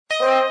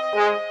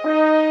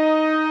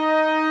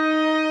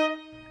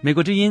美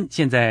国之音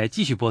现在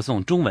继续播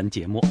送中文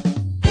节目。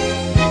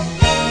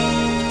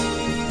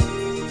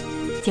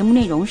节目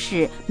内容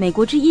是美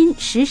国之音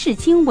时事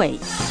经纬。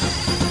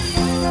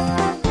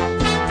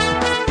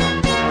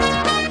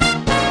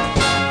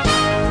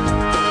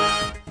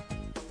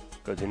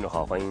各位听众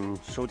好，欢迎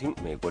收听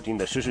美国之音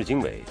的时事经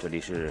纬，这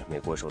里是美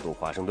国首都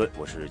华盛顿，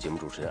我是节目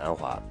主持人安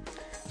华。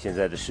现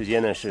在的时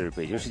间呢是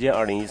北京时间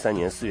2013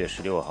年4月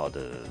16号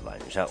的晚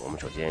上。我们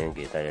首先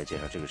给大家介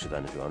绍这个时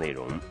段的主要内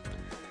容。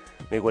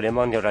美国联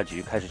邦调查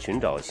局开始寻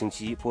找星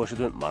期一波士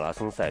顿马拉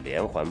松赛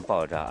连环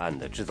爆炸案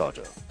的制造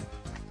者。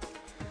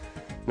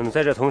那么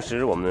在这同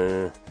时，我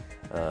们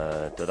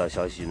得到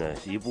消息呢，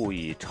是一部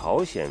以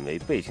朝鲜为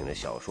背景的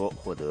小说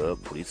获得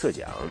普利策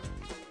奖。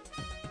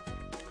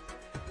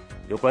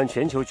有关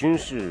全球军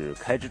事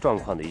开支状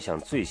况的一项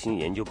最新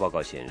研究报告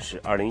显示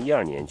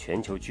，2012年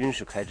全球军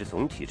事开支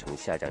总体呈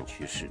下降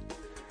趋势，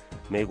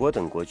美国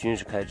等国军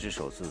事开支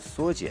首次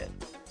缩减，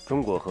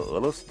中国和俄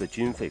罗斯的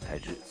军费开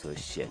支则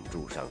显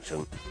著上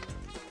升。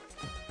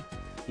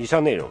以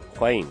上内容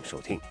欢迎收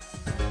听。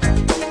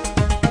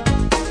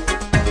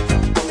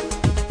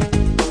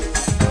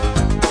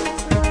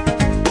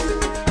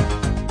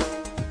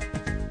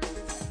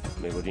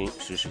美国之音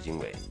时事经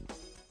纬。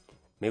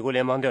美国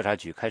联邦调查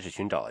局开始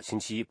寻找星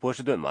期一波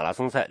士顿马拉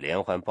松赛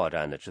连环爆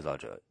炸案的制造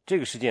者。这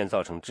个事件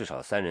造成至少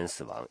3人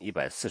死亡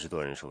，140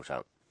多人受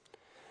伤。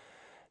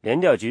联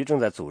调局正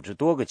在组织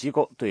多个机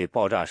构对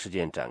爆炸事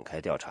件展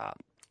开调查。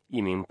一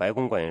名白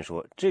宫官员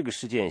说，这个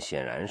事件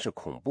显然是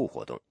恐怖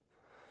活动。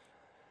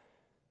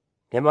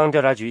联邦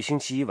调查局星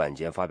期一晚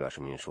间发表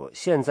声明说，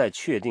现在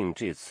确定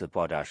这次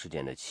爆炸事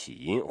件的起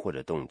因或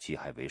者动机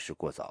还为时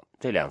过早。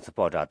这2次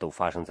爆炸都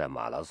发生在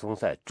马拉松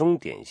赛终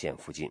点线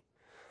附近，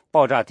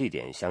爆炸地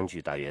点相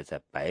距大约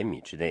在100米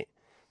之内，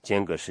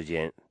间隔时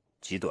间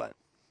极短。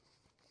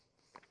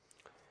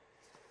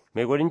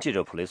美国人记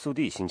者普雷苏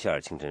蒂星期二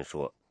清晨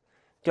说，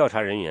调查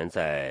人员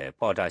在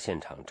爆炸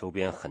现场周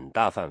边很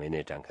大范围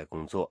内展开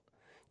工作，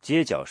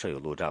街角设有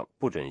路障，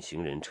不准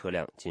行人车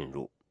辆进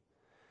入。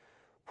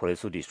普雷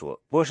苏蒂说，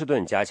波士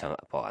顿加强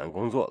保安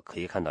工作，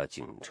可以看到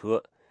警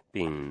车，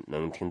并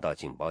能听到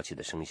警报器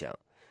的声响，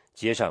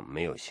街上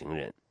没有行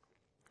人。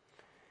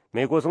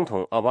美国总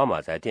统奥巴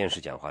马在电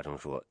视讲话中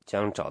说，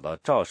将找到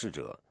肇事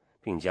者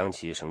并将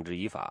其绳之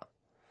以法。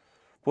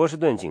波士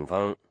顿警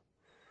方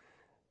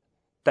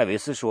戴维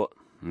斯说，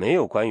没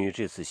有关于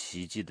这次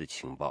袭击的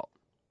情报。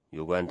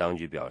有关当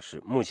局表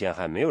示，目前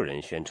还没有人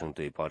宣称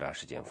对爆炸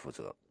事件负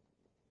责。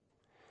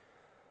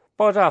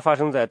爆炸发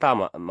生在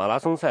马拉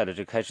松赛的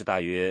这开始大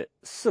约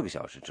4个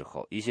小时之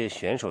后，一些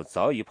选手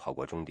早已跑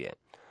过终点，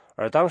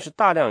而当时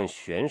大量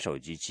选手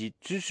及其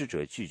支持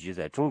者聚集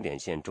在终点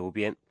线周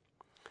边。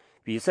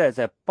比赛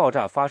在爆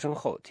炸发生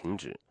后停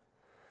止，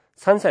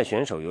参赛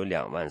选手有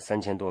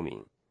23000多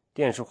名。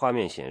电视画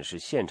面显示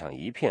现场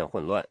一片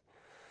混乱，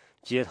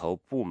街头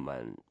布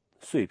满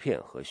碎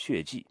片和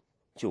血迹，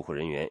救护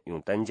人员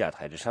用担架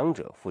抬着伤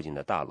者，附近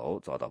的大楼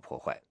遭到破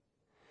坏。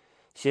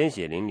鲜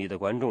血淋漓的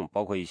观众，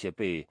包括一些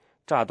被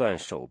炸断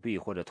手臂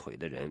或者腿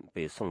的人，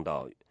被送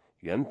到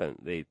原本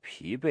为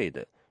疲惫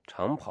的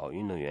长跑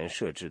运动员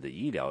设置的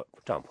医疗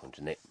帐篷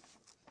之内。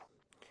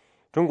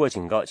中国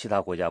警告其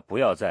他国家不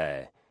要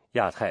在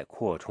亚太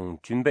扩充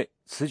军备，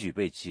此举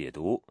被解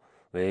读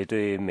为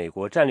对美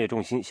国战略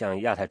重心向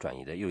亚太转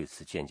移的又一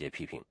次间接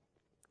批评。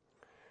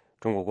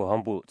中国国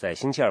防部在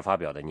星期二发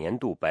表的年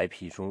度白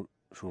皮书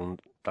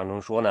当中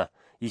说呢，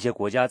一些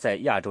国家在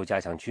亚洲加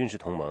强军事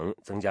同盟，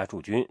增加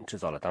驻军，制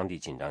造了当地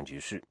紧张局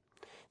势。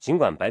尽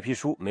管白皮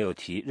书没有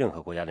提任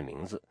何国家的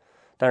名字，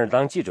但是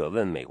当记者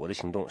问美国的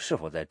行动是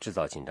否在制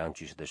造紧张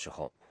局势的时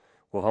候，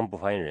国防部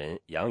发言人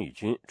杨宇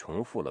军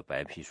重复了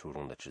白皮书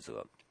中的指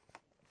责。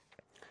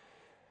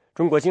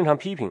中国经常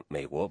批评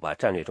美国把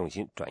战略重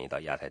心转移到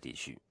亚太地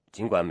区，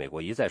尽管美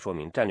国一再说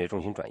明战略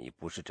重心转移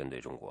不是针对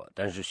中国，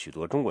但是许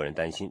多中国人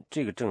担心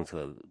这个政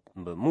策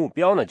的目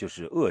标呢，就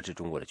是遏制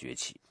中国的崛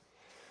起。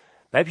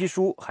白皮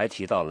书还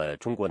提到了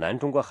中国南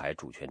中国海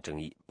主权争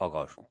议，报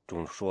告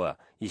中说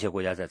一些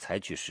国家在采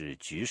取使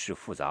局势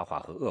复杂化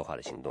和恶化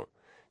的行动，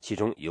其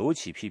中尤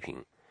其批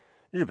评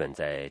日本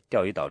在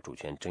钓鱼岛主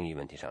权争议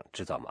问题上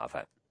制造麻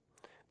烦。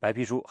白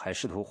皮书还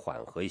试图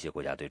缓和一些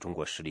国家对中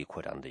国实力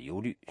扩张的忧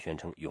虑，宣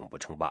称永不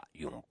称霸，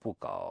永不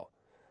搞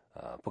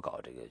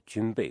这个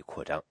军备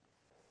扩张。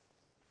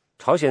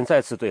朝鲜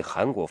再次对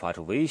韩国发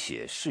出威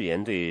胁，誓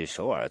言对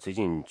首尔最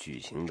近举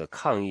行的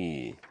抗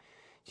议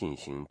进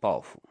行报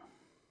复，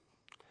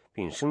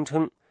并声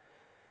称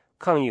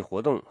抗议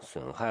活动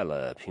损害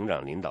了平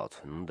壤领导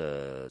层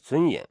的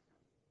尊严。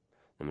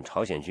那么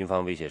朝鲜军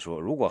方威胁说，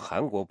如果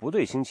韩国不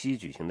对星期一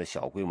举行的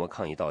小规模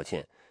抗议道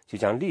歉，就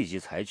将立即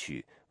采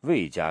取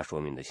未加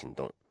说明的行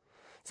动。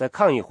在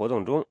抗议活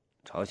动中，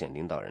朝鲜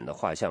领导人的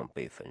画像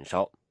被焚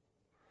烧。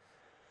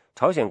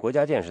朝鲜国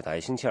家电视台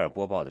星期二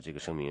播报的这个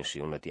声明使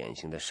用了典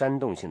型的煽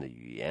动性的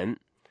语言，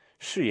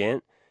誓言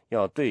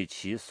要对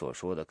其所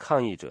说的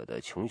抗议者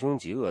的穷凶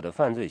极恶的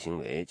犯罪行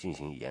为进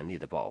行严厉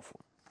的报复。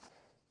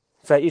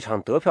在一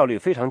场得票率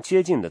非常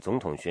接近的总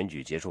统选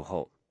举结束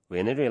后，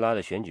委内瑞拉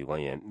的选举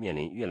官员面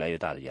临越来越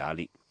大的压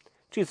力。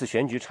这次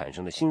选举产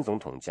生的新总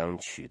统将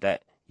取代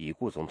已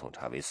故总统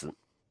查韦斯。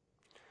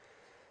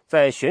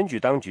在选举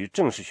当局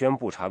正式宣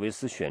布查韦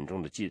斯选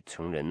中的继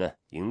承人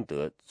赢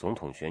得总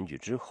统选举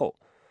之后，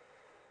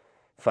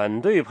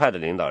反对派的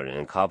领导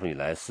人卡普里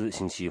莱斯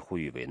星期呼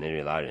吁委内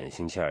瑞拉人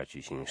星期二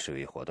举行示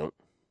威活动。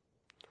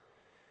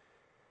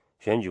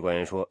选举官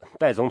员说，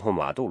代总统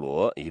马杜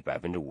罗以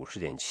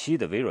 50.7%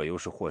 的微弱优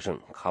势获胜，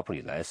卡普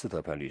里莱斯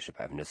得票率是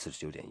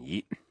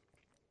 49.1%。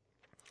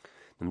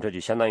 那么这就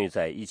相当于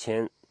在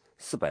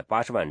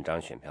1480万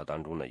张选票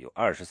当中有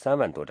23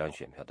万多张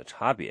选票的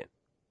差别。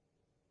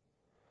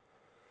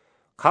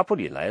卡普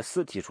里莱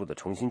斯提出的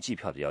重新计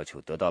票的要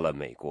求得到了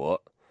美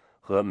国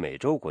和美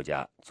洲国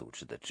家组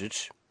织的支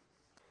持。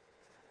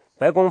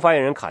白宫发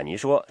言人卡尼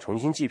说，重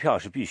新计票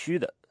是必须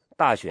的，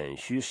大选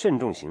需慎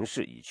重行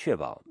事，以确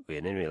保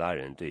委内瑞拉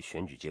人对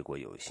选举结果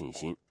有信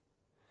心。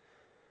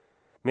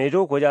美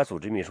洲国家组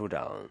织秘书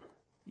长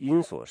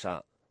因索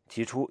萨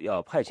提出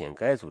要派遣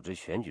该组织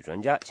选举专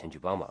家前去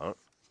帮忙。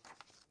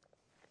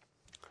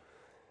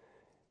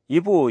一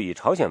部以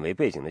朝鲜为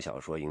背景的小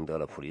说赢得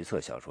了普利策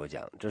小说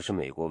奖，这是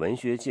美国文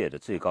学界的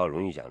最高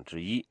荣誉奖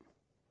之一。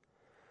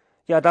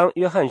亚当·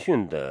约翰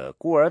逊的《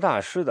孤儿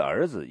大师的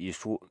儿子》一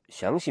书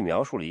详细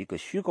描述了一个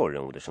虚构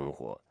人物的生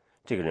活，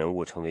这个人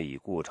物成为已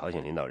故朝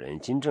鲜领导人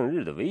金正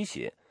日的威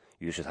胁，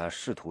于是他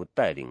试图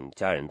带领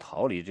家人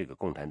逃离这个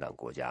共产党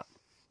国家。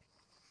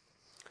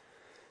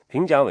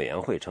评奖委员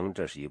会称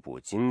这是一部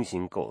精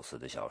心构思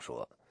的小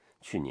说。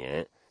去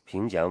年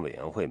评奖委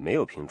员会没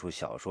有评出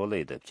小说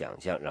类的奖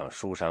项，让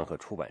书商和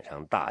出版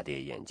商大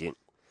跌眼镜。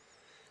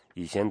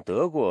以前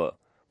得过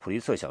普利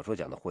策小说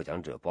奖的获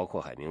奖者包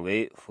括海明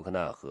威、福克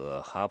纳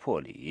和哈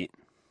珀里。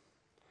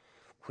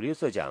普利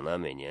策奖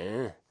每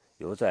年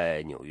由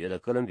在纽约的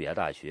哥伦比亚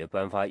大学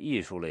颁发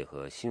艺术类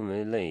和新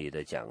闻类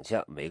的奖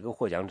项，每个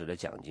获奖者的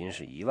奖金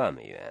是1万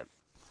美元。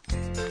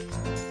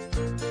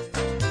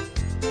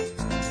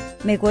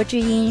美国之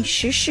音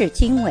时事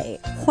经纬，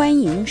欢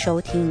迎收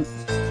听。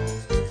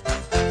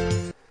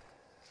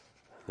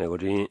美国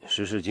之音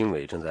时事经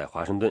纬正在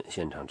华盛顿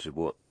现场直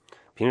播。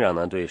平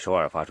壤对首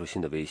尔发出新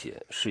的威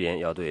胁，誓言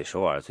要对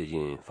首尔最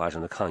近发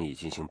生的抗议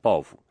进行报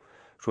复，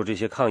说这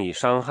些抗议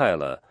伤害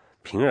了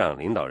平壤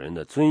领导人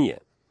的尊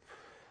严。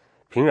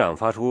平壤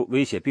发出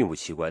威胁并不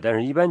奇怪，但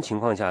是一般情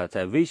况下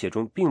在威胁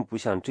中并不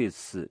像这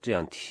次这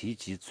样提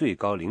及最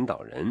高领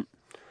导人。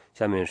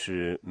下面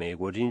是美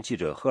国之音记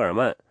者赫尔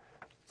曼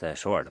在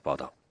首尔的报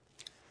道。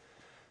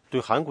对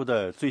韩国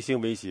的最新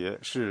威胁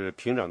是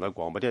平壤的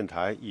广播电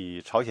台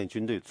以朝鲜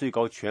军队最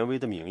高权威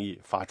的名义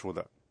发出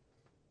的。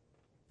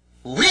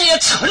우리의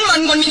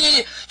천만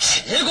국민이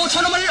최고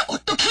존엄을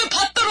어떻게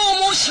받들어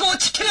모시고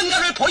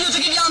지키는가를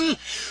보여주기 위한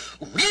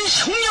우리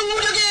혁명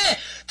무력의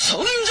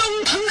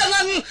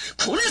정정당당한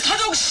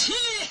군사적 시위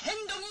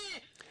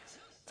행동이。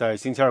 在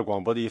星期二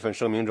广播的一份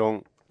声明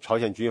中，朝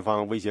鲜军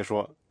方威胁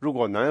说，如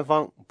果南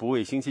方不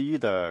为星期一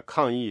的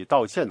抗议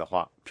道歉的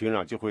话，平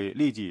壤就会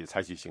立即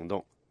采取行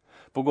动。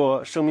不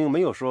过声明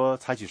没有说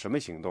采取什么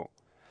行动。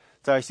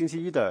在星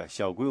期一的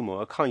小规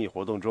模抗议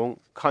活动中，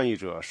抗议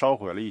者烧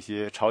毁了一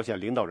些朝鲜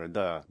领导人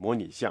的模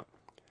拟像。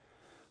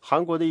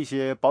韩国的一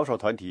些保守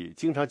团体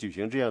经常举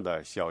行这样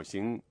的小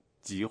型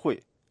集会，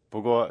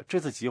不过这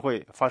次集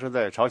会发生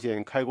在朝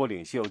鲜开国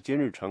领袖金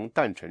日成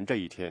诞辰这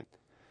一天。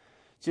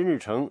金日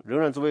成仍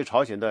然作为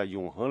朝鲜的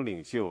永恒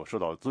领袖受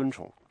到尊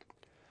崇。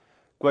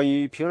关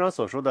于平壤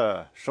所说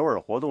的首尔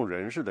活动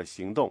人士的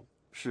行动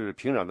是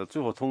平壤的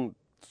最后通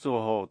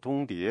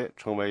牒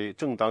成为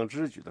正当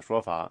之举的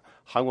说法，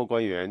韩国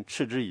官员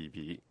嗤之以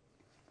鼻。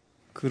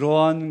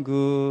 그러한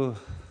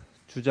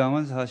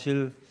주장은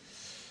사실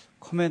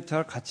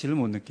코멘트할 가치를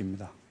못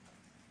느낍니다.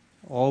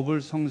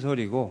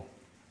 어불성설이고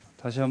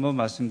다시 한번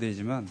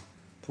말씀드리지만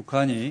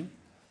북한이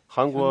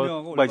韩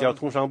国外交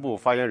通商部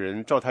发言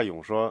人赵泰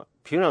勇说，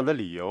平壤的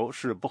理由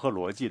是不合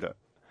逻辑的。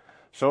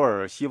首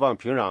尔希望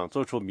平壤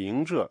做出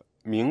明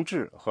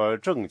智和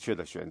正确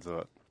的选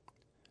择。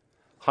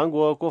韩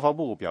国国防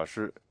部表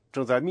示，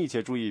正在密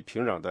切注意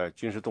平壤的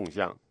军事动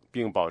向，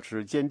并保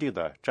持坚定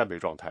的战备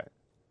状态。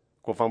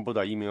国防部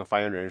的一名发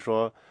言人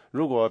说，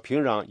如果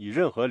平壤以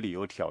任何理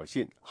由挑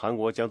衅，韩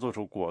国将做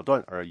出果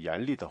断而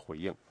严厉的回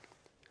应。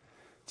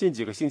近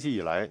几个星期以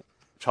来，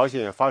朝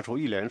鲜发出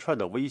一连串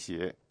的威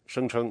胁，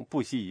声称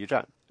不惜一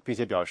战，并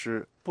且表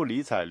示不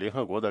理睬联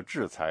合国的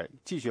制裁，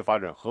继续发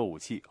展核武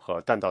器和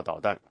弹道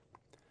导弹。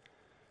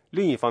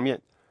另一方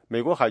面，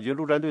美国海军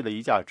陆战队的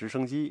一架直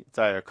升机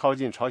在靠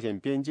近朝鲜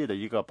边界的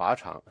一个靶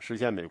场实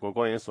现美国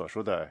官员所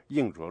说的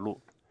硬着陆。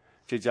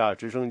这架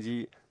直升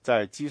机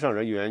在机上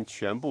人员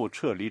全部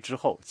撤离之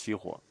后起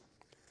火。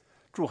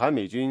驻韩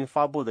美军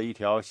发布的一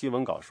条新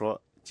闻稿说，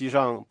机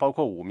上包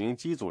括5名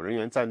机组人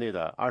员在内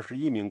的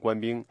21名官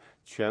兵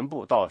全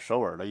部到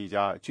首尔的一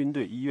家军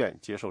队医院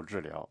接受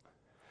治疗。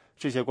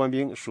这些官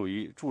兵属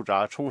于驻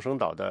扎冲绳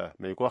岛的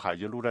美国海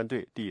军陆战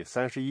队第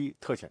31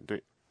特遣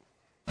队。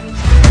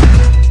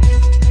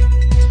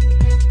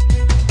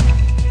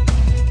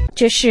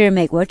这是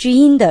美国之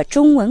音的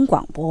中文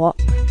广播。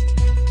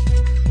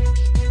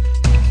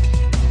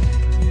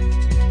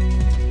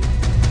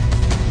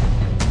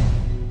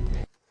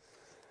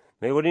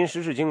美国之音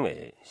时事经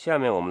纬，下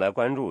面我们来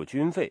关注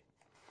军费。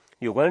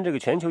有关这个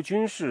全球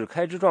军事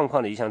开支状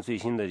况的一项最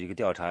新的一个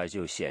调查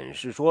就显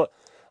示说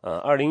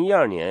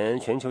，2012年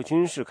全球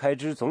军事开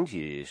支总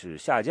体是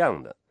下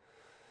降的，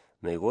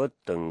美国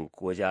等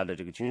国家的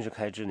这个军事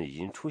开支呢已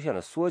经出现了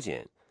缩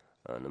减，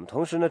那么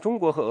同时呢，中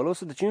国和俄罗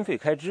斯的军费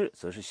开支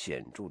则是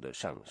显著的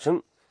上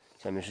升。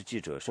下面是记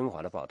者申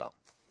华的报道。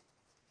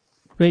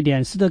瑞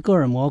典斯德哥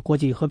尔摩国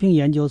际和平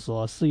研究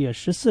所4月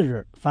14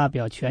日发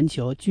表全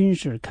球军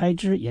事开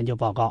支研究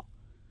报告。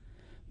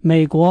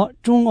美国、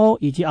中欧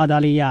以及澳大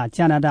利亚、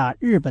加拿大、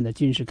日本的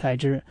军事开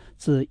支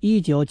自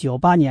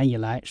1998年以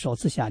来首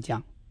次下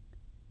降。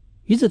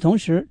与此同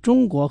时，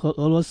中国和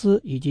俄罗斯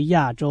以及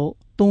亚洲、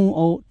东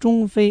欧、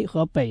中非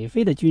和北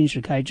非的军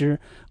事开支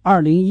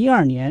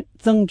2012年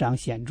增长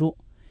显著，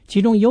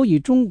其中尤以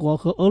中国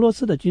和俄罗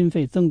斯的军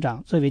费增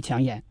长最为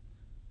抢眼。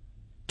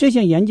这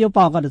项研究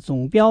报告的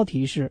总标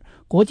题是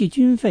国际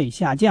军费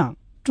下降，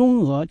中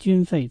俄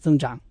军费增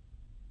长。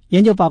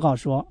研究报告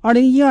说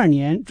，2012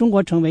年中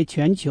国成为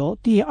全球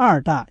第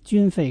2大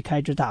军费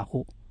开支大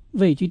户，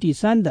位居第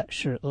3的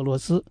是俄罗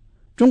斯。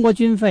中国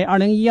军费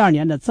2012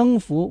年的增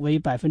幅为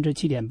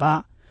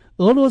 7.8%，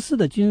 俄罗斯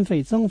的军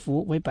费增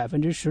幅为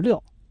 16%。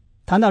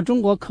 谈到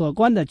中国可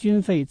观的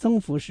军费增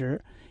幅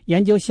时，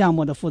研究项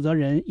目的负责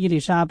人伊丽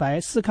莎白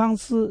·斯康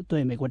斯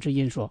对美国之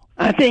音说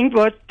I think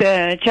what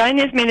the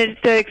Chinese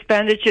military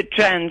expenditure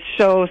trend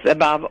shows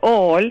above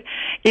all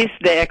is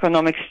the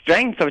economic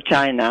strength of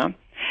China.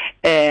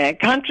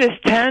 Countries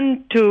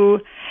tend to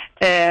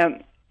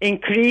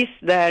increase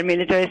their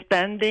military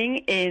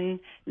spending in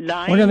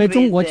line with 我认为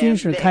中国军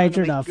事开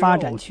支的发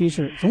展趋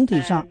势总体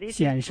上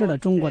显示了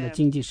中国的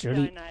经济实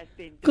力。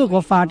各国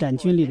发展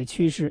军力的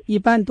趋势一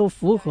般都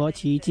符合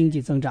其经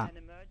济增长。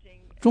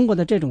中国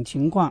的这种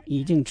情况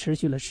已经持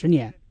续了10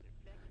年。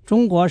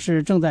中国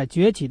是正在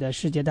崛起的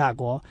世界大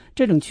国，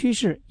这种趋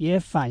势也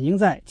反映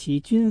在其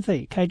军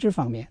费开支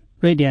方面。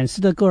瑞典斯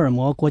德哥尔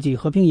摩国际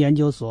和平研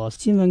究所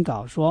新闻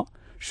稿说，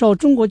受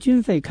中国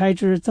军费开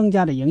支增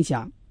加的影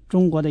响，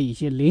中国的一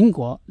些邻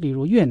国，例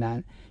如越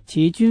南，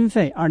其军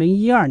费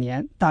2012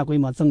年大规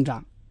模增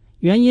长，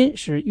原因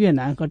是越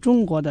南和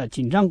中国的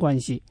紧张关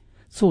系，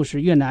促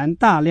使越南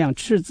大量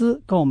斥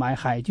资购买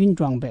海军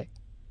装备。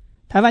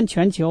台湾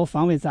全球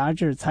防卫杂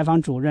志采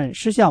访主任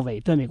施孝伟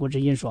对美国之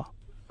音说，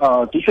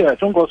的确，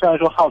中国虽然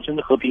说号称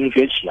和平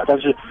崛起啊，但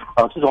是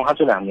自从他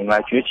这2年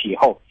来崛起以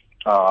后，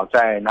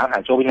在南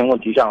海周边的问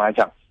题上来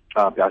讲，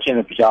表现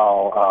的比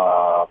较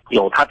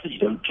有他自己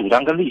的主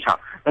张跟立场。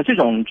那这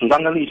种主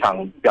张跟立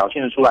场表现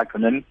的出来，可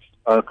能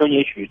跟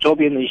也许周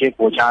边的一些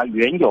国家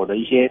原有的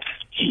一些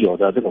既有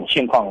的这种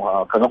现况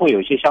可能会有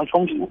一些相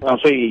冲突。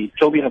所以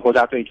周边的国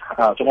家对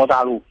中国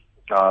大陆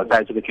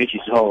在这个崛起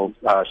之后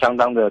相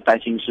当的担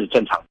心是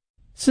正常。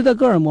斯德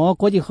哥尔摩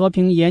国际和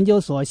平研究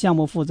所项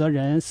目负责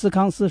人斯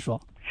康斯说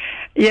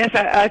Yes,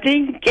 I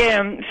think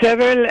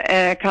several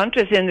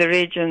countries in the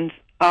region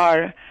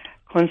are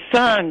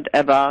concerned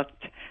about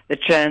the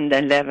trend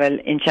and level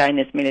in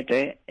Chinese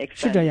military expenditure.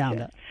 是这样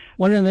的，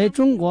我认为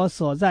中国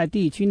所在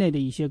地区内的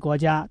一些国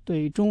家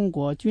对中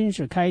国军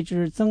事开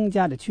支增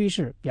加的趋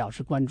势表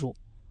示关注。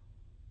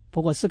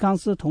不过斯康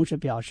斯同时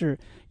表示，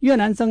越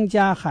南增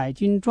加海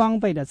军装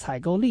备的采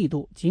购力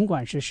度尽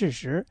管是事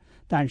实，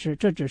但是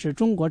这只是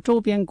中国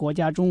周边国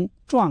家中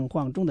状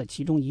况中的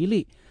其中一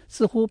例，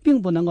似乎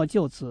并不能够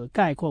就此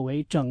概括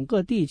为整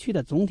个地区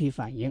的总体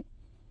反应。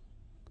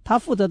他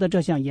负责的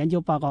这项研究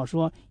报告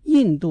说，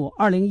印度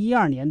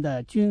2012年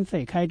的军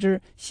费开支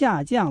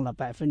下降了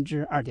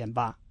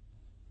 2.8%。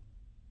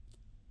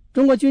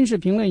中国军事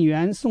评论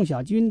员宋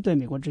小军对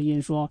美国之音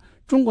说，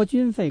中国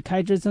军费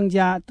开支增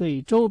加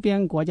对周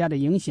边国家的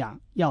影响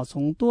要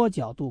从多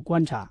角度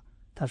观察。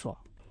他说，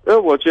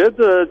我觉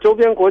得周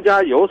边国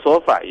家有所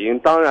反应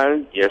当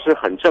然也是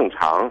很正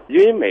常，因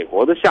为美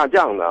国的下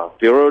降呢，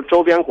比如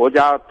周边国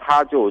家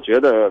他就觉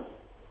得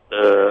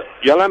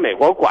原来美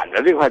国管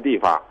着这块地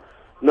方，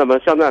那么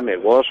现在美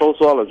国收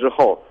缩了之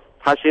后，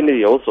他心里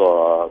有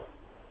所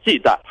忌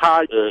惮，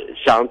他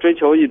想追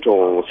求一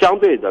种相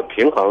对的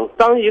平衡。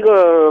当一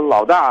个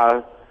老大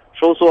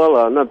收缩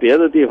了，那别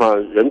的地方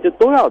人家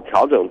都要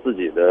调整自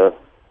己的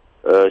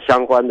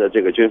相关的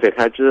这个军费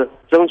开支，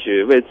争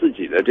取为自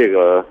己的这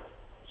个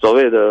所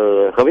谓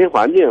的和平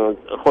环境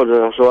或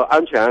者说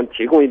安全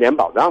提供一点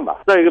保障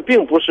吧。再一个，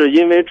并不是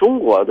因为中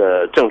国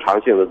的正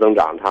常性的增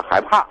长他害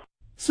怕。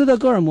斯德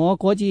哥尔摩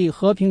国际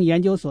和平研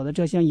究所的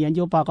这项研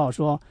究报告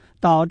说，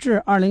导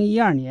致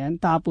2012年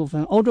大部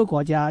分欧洲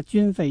国家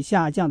军费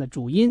下降的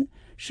主因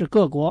是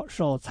各国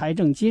受财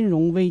政金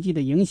融危机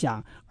的影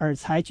响而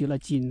采取了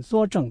紧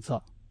缩政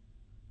策。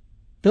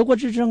德国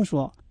之声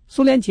说，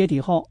苏联解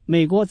体后，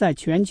美国在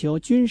全球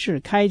军事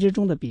开支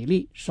中的比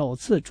例首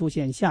次出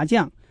现下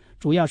降，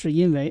主要是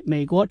因为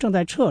美国正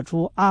在撤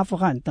出阿富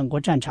汗等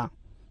国战场。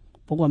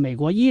不过美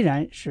国依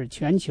然是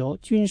全球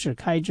军事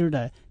开支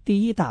的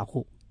第1大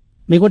户。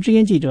美国之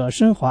音记者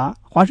申华，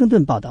华盛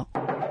顿报道。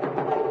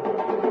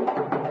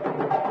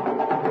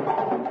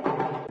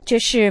这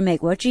是美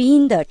国之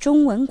音的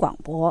中文广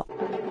播。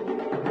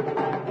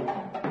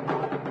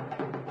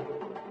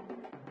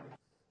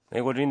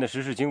美国之音的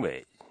时事经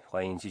纬，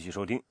欢迎继续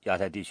收听。亚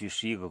太地区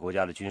11个国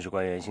家的军事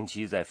官员星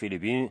期一在菲律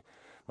宾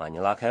马尼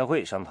拉开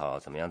会，商讨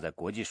怎么样在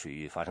国际水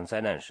域发生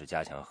灾难时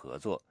加强合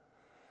作。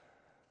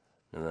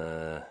那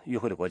么与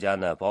会的国家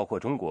呢，包括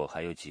中国，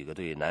还有几个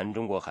对南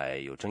中国海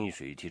有争议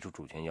水域提出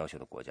主权要求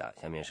的国家。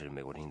下面是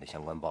美国之音的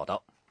相关报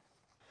道。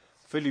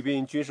菲律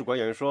宾军事官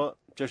员说，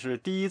这是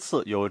第一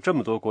次有这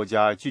么多国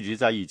家聚集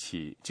在一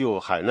起，就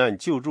海难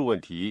救助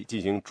问题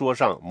进行桌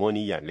上模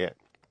拟演练。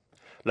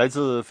来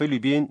自菲律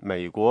宾、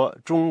美国、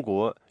中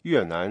国、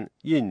越南、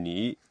印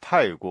尼、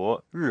泰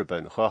国、日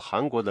本和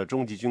韩国的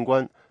中级军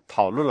官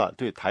讨论了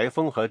对台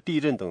风和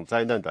地震等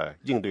灾难的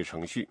应对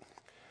程序。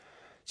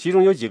其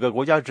中有几个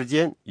国家之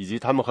间以及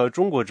他们和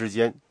中国之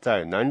间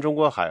在南中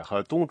国海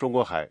和东中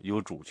国海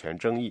有主权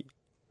争议。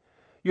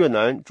越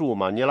南驻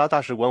马尼拉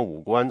大使馆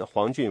武官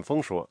黄俊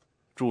峰说，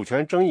主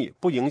权争议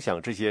不影响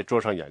这些桌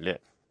上演练。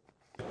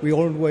 We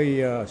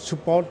always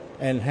support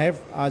and have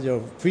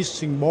other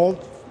fishing boats,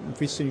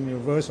 fishing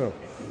vessels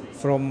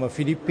from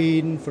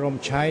Philippines, from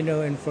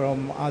China and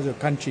from other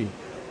countries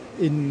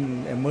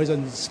in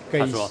emergency case.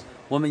 他说，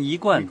我们一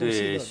贯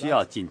对需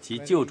要紧急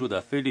救助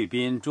的菲律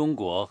宾、中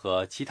国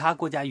和其他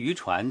国家渔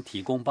船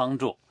提供帮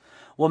助。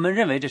我们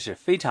认为这是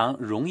非常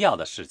荣耀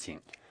的事情。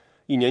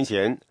1年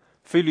前，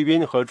菲律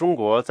宾和中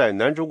国在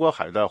南中国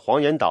海的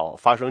黄岩岛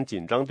发生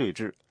紧张对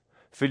峙，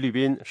菲律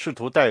宾试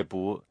图逮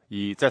捕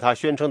以在他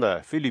宣称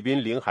的菲律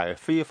宾领海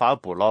非法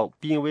捕捞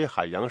濒危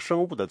海洋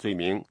生物的罪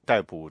名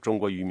逮捕中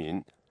国渔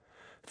民。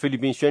菲律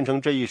宾宣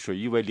称这一水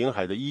域为领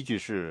海的依据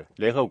是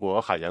联合国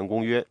海洋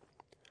公约。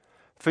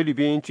菲律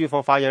宾军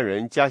方发言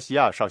人加西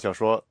亚少校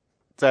说，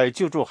在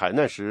救助海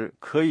难时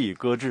可以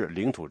搁置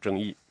领土争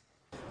议。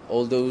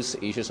All those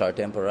issues are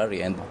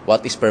temporary, and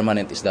what is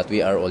permanent is that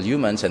we are all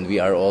humans and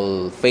we are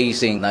all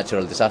facing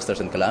natural disasters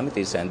and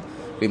calamities, and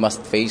we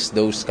must face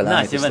those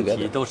calamities together. 那些问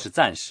题都是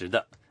暂时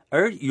的，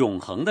而永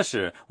恒的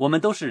是，我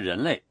们都是人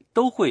类，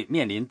都会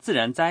面临自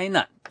然灾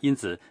难，因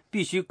此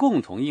必须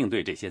共同应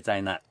对这些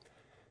灾难。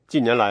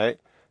近年来，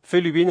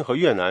菲律宾和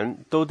越南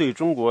都对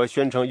中国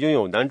宣称拥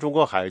有南中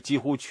国海几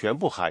乎全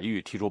部海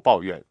域提出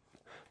抱怨。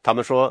他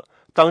们说，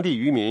当地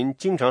渔民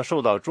经常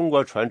受到中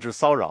国船只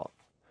骚扰，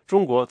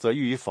中国则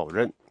予以否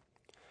认。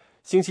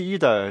星期一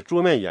的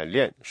桌面演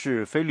练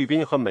是菲律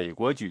宾和美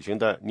国举行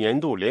的年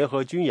度联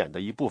合军演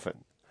的一部分，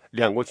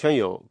两国签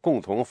有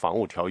共同防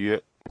务条约。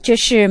这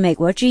是美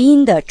国之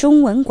音的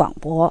中文广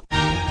播。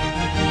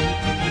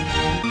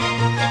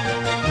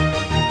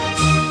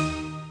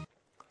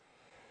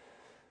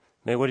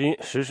美国之音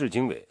时事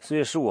经纬，4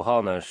月15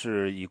号呢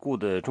是已故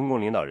的中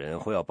共领导人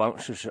胡耀邦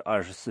逝世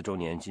24周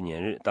年纪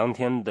念日。当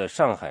天的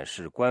上海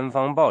市官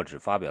方报纸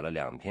发表了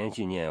2篇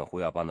纪念胡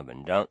耀邦的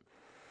文章，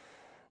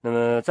那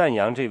么赞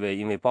扬这位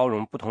因为包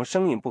容不同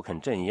声音不肯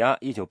镇压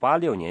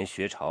1986年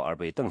学潮而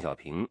被邓小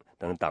平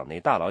等党内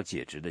大佬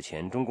解职的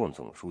前中共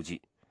总书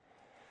记。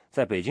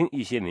在北京，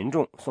一些民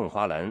众送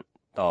花篮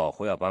到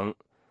胡耀邦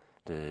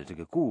的这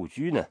个故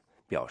居呢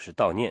表示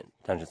悼念，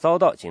但是遭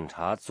到警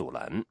察阻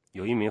拦，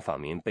有1名访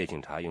民被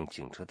警察用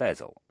警车带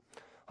走。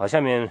好，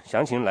下面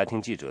详情来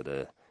听记者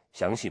的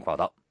详细报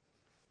道。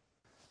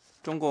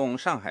中共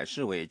上海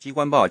市委机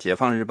关报《解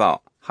放日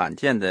报》罕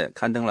见地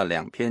刊登了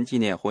2篇纪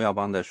念胡耀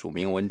邦的署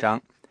名文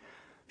章。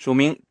署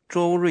名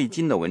周瑞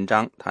金的文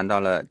章谈到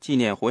了纪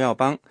念胡耀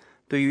邦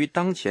对于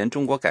当前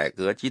中国改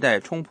革亟待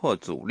冲破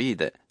阻力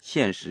的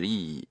现实意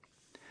义。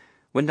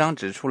文章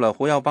指出了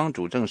胡耀邦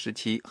主政时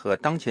期和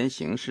当前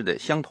形势的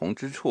相同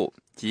之处，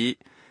即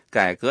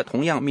改革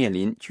同样面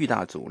临巨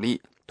大阻力，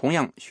同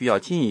样需要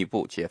进一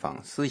步解放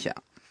思想。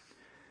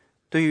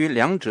对于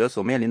两者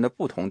所面临的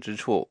不同之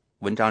处，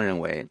文章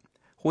认为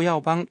胡耀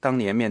邦当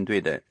年面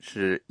对的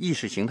是意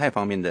识形态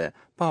方面的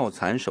抱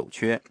残守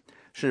缺，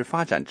是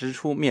发展之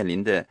初面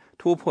临的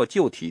突破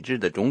旧体制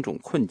的种种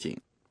困境，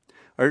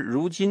而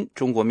如今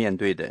中国面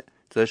对的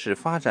则是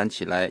发展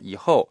起来以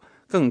后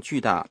更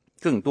巨大、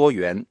更多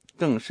元、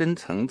更深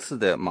层次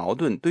的矛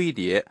盾堆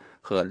叠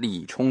和利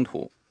益冲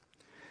突。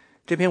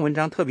这篇文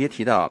章特别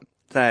提到，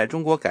在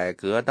中国改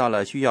革到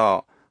了需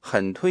要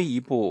狠推一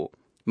步、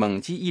猛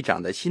击一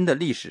掌的新的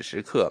历史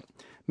时刻，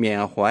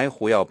缅怀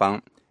胡耀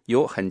邦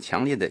有很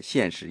强烈的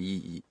现实意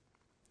义。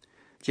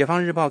解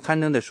放日报刊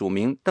登的署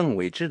名邓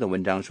伟志的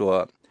文章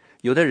说，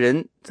有的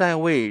人在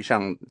位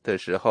上的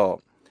时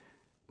候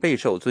备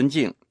受尊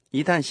敬，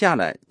一旦下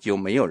来就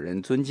没有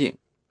人尊敬。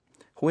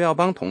胡耀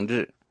邦同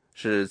志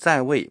是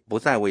在位不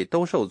在位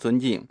都受尊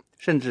敬，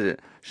甚至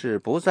是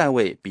不在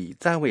位比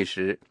在位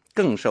时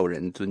更受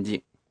人尊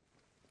敬。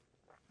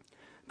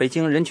北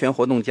京人权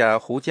活动家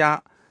胡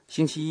佳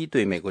星期一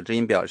对美国之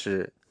音表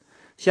示，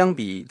相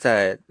比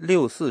在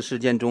6·4事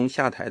件中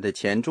下台的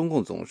前中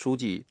共总书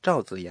记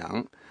赵紫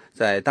阳，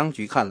在当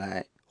局看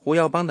来，胡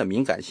耀邦的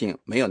敏感性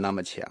没有那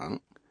么强。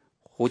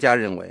胡佳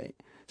认为，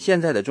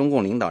现在的中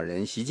共领导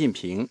人习近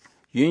平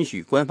允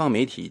许官方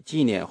媒体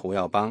纪念胡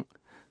耀邦，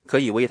可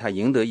以为他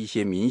赢得一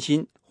些民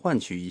心，换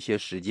取一些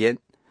时间，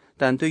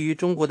但对于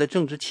中国的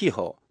政治气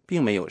候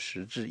并没有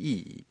实质意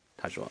义。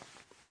他说，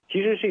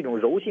其实是一种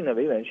柔性的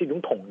维稳，是一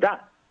种统战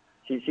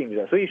性质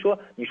的。所以说，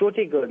你说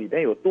这个里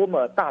边有多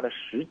么大的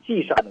实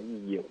际上的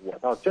意义，我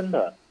倒真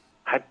的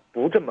还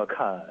不这么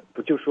看，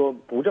不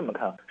这么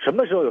看。什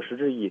么时候有实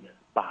质意义？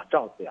把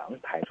赵子阳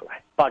抬出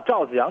来，把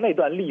赵子阳那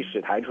段历史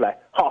抬出来，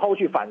好好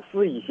去反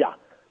思一下，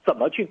怎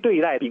么去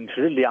对待秉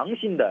持良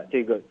心的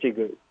这个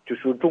就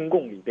是说中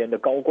共里边的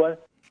高官。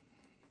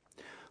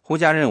胡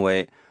佳认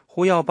为，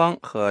胡耀邦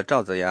和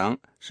赵子阳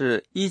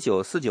是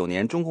1949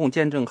年中共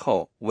建政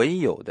后唯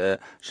有的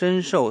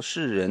深受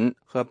世人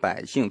和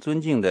百姓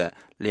尊敬的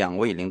两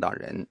位领导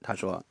人。他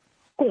说，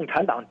共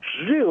产党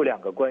只有2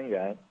个官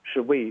员是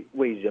为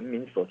人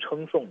民所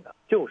称颂的，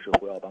就是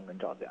胡耀邦跟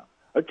赵子阳，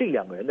而这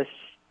2个人的，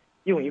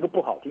用一个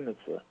不好听的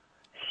词，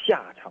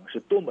下场是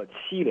多么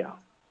凄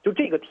凉。就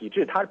这个体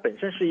制它本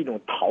身是一种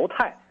淘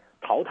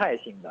汰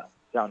性的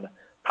这样的，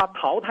它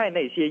淘汰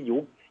那些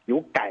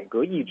有改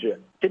革意志，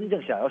真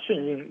正想要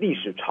顺应历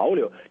史潮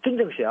流，真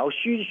正想要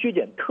削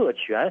减特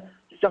权，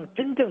让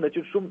真正的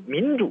就是说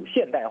民主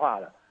现代化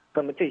的，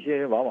那么这些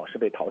人往往是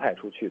被淘汰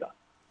出去的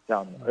这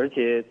样的。而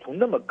且从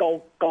那么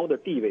高的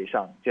地位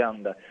上，这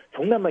样的，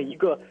从那么一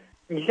个，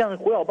你像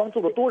胡耀邦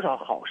做过多少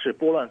好事，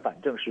拨乱反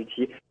正时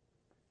期。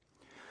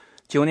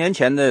9年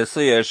前的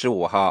4月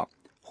15号，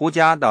胡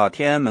佳到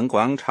天安门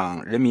广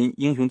场人民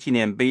英雄纪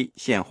念碑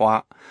献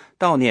花，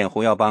悼念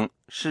胡耀邦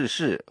逝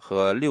世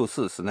和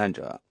6·4死难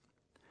者，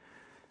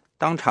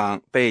当场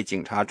被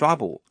警察抓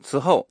捕，此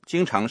后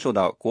经常受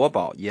到国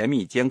保严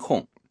密监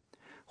控。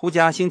胡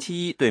佳星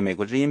期一对美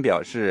国之音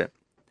表示，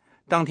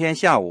当天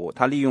下午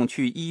他利用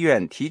去医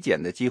院体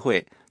检的机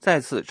会，再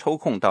次抽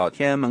空到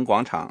天安门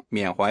广场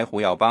缅怀胡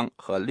耀邦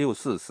和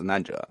6·4死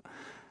难者，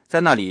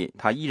在那里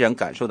他依然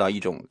感受到一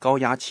种高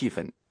压气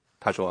氛。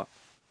他说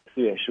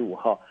，4月15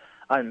号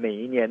按每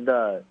一年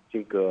的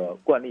这个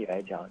惯例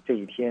来讲，这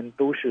一天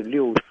都是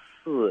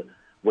6·4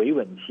维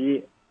稳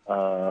期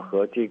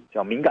和这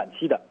叫敏感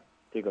期的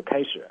这个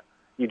开始，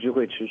一直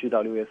会持续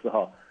到6月4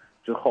号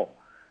之后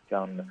这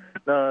样的。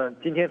那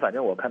今天反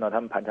正我看到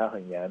他们盘查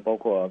很严，包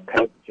括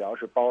只要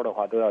是包的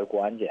话都要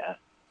过安检，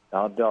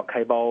然后都要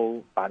开包，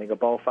把那个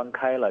包翻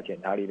开了检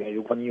查里面，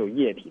如果你有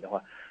液体的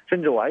话，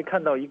甚至我还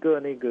看到一个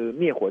那个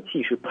灭火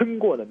器是喷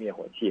过的灭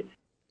火器。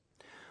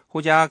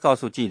胡佳告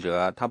诉记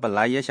者，他本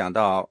来也想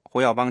到胡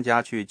耀邦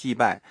家去祭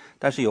拜，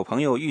但是有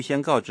朋友预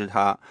先告知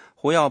他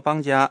胡耀邦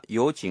家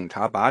有警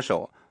察把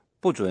守，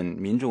不准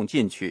民众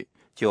进去，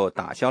就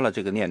打消了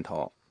这个念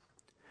头。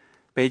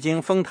北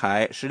京丰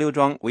台石榴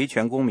庄维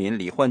权公民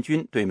李焕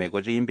军对美国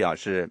之音表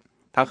示，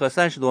他和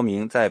30多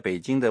名在北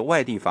京的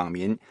外地访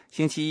民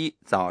星期一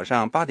早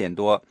上8点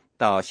多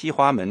到西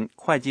华门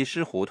会计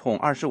师胡同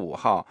25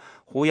号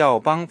胡耀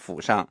邦府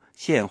上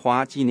献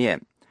花纪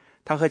念。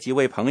他和几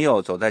位朋友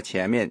走在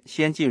前面，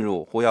先进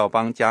入胡耀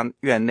邦家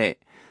院内，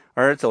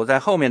而走在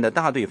后面的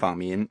大队访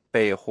民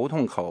被胡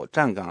同口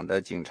站岗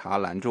的警察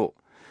拦住。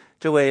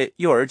这位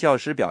幼儿教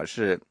师表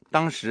示，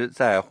当时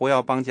在胡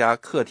耀邦家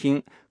客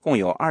厅共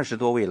有20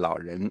多位老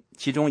人，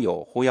其中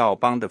有胡耀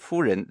邦的夫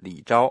人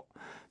李昭，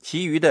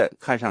其余的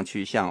看上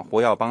去像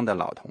胡耀邦的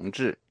老同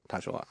志。他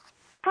说，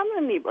他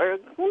们里边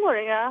工作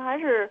人员还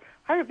是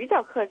比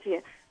较客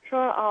气，说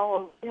我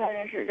们不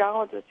认识，然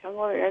后就全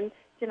国的人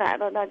进来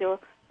了，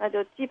那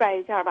就祭拜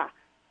一下吧，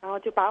然后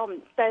就把我们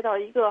带到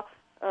一个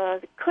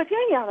客厅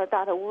一样的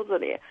大的屋子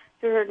里，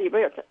就是里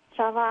边有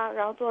沙发，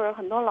然后坐着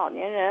很多老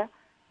年人，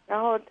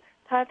然后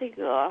他这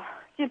个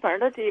进门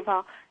的地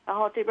方，然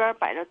后这边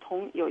摆着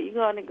有一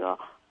个那个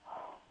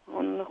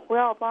胡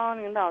耀邦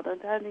领导的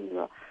他那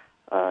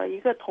个一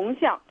个铜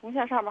像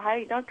上面还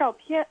有一张照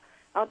片，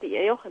然后底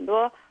下有很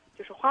多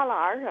就是花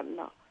篮什么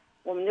的，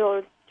我们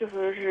就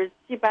是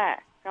祭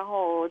拜，然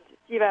后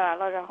祭拜完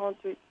了，然后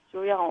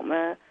就让我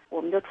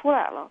们就出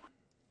来了。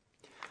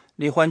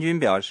李焕军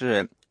表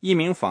示，一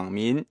名访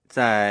民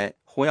在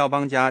胡耀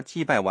邦家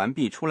祭拜完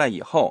毕出来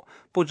以后，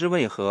不知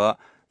为何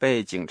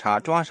被警察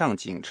抓上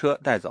警车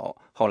带走，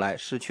后来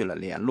失去了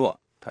联络。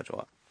他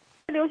说，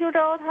刘修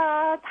昭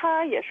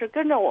他也是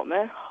跟着我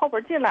们后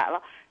边进来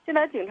了，进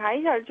来警察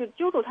一下就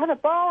揪住他的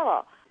包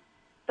了，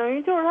等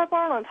于就是他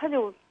包呢，他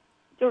就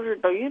是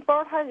等于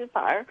包他就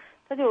反而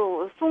他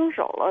就松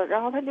手了，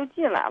然后他就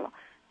进来了。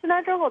进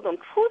来之后等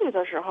出去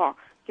的时候，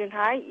警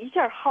察一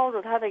下薅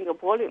住他那个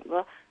脖领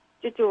子，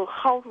就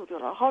薅出去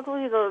了。薅出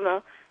去的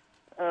呢，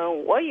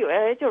我以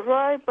为就是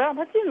说不让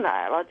他进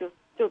来了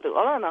就得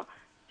了呢，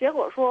结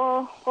果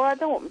说后来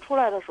等我们出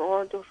来的时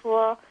候就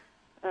说，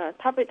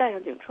他被带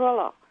上警车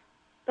了。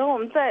等我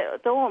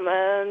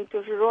们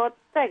就是说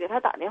再给他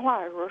打电话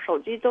的时候，手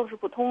机都是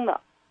不通的，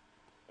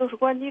都是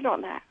关机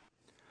状态。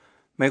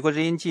美国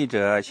之音记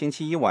者星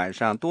期一晚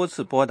上多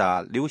次拨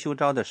打刘修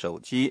昭的手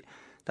机，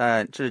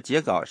但至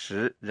截稿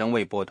时仍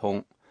未拨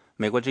通。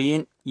美国之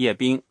音叶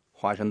冰，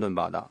华盛顿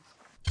报道。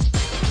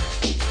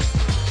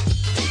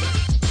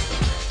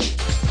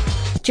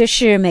这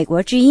是美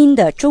国之音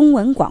的中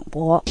文广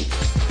播。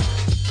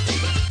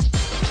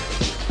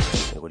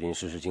听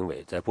时事经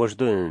纬。在波士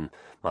顿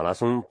马拉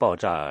松爆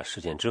炸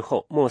事件之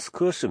后，莫斯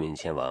科市民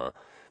前往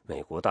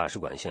美国大使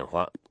馆献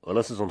花。俄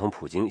罗斯总统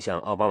普京向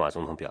奥巴马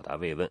总统表达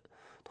慰问，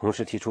同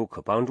时提出可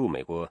帮助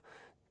美国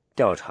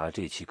调查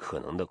这起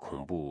可能的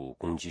恐怖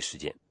攻击事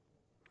件。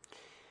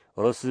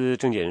俄罗斯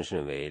政界人士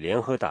认为，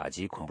联合打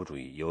击恐怖主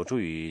义有助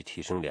于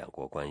提升两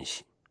国关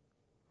系。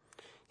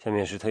下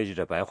面是特约记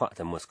者白桦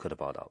在莫斯科的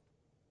报道。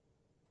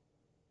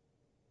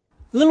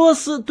俄罗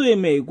斯对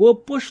美国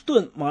波士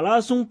顿马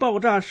拉松爆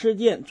炸事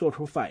件作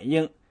出反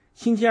应。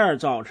星期二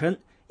早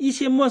晨，一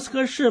些莫斯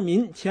科市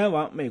民前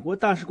往美国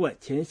大使馆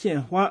前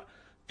献花，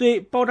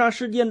对爆炸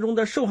事件中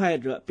的受害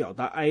者表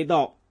达哀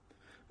悼。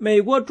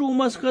美国驻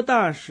莫斯科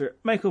大使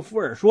麦克福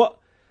尔说，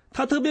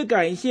他特别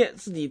感谢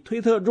自己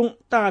推特中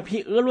大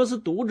批俄罗斯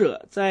读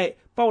者在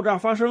爆炸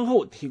发生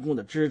后提供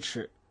的支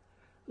持。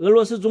俄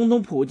罗斯总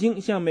统普京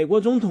向美国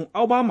总统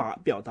奥巴马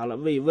表达了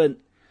慰问，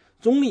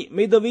总理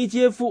梅德韦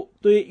杰夫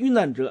对遇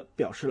难者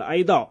表示了哀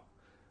悼。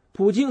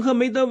普京和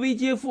梅德韦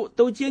杰夫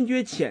都坚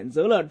决谴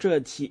责了这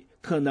起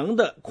可能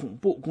的恐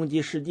怖攻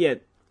击事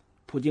件。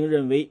普京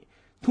认为，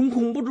同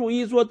恐怖主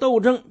义做斗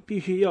争必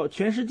须要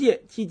全世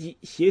界积极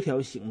协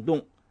调行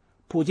动。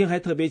普京还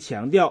特别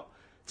强调，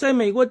在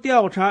美国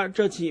调查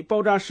这起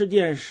爆炸事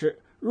件时，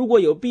如果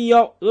有必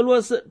要，俄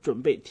罗斯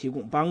准备提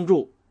供帮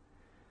助。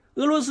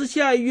俄罗斯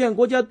下议院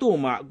国家杜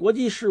马国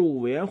际事务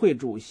委员会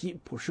主席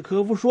普什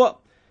科夫说，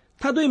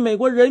他对美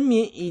国人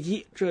民以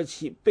及这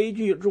起悲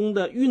剧中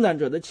的遇难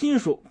者的亲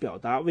属表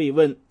达慰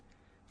问。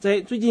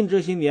在最近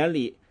这些年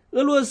里，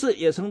俄罗斯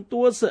也曾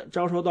多次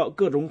遭受到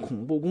各种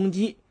恐怖攻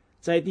击，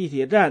在地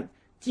铁站、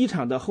机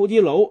场的候机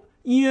楼、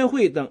音乐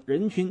会等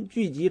人群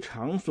聚集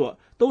场所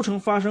都曾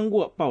发生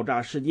过爆炸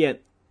事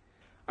件。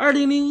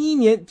2001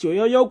年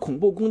911恐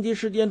怖攻击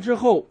事件之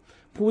后，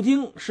普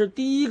京是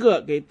第一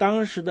个给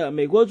当时的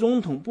美国总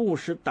统布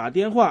什打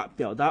电话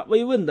表达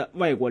慰问的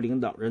外国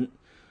领导人。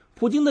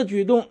普京的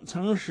举动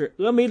曾使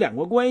俄美两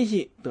国关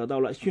系得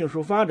到了迅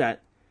速发展。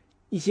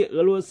一些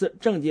俄罗斯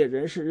政界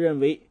人士认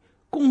为，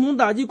共同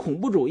打击恐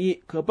怖主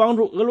义可帮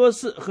助俄罗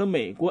斯和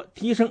美国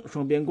提升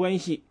双边关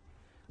系。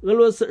俄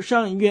罗斯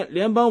上议院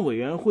联邦委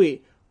员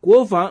会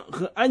国防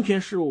和安全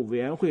事务委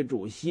员会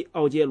主席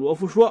奥杰罗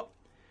夫说，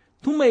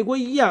同美国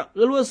一样，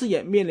俄罗斯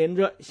也面临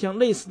着相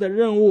类似的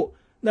任务，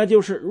那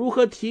就是如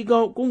何提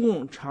高公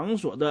共场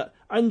所的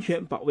安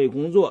全保卫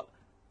工作。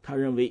他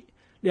认为，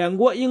两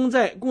国应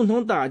在共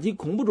同打击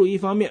恐怖主义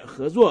方面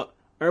合作，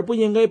而不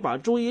应该把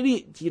注意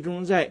力集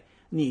中在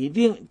拟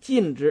定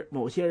禁止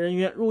某些人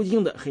员入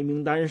境的黑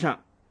名单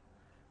上。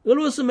俄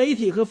罗斯媒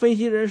体和分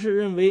析人士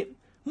认为，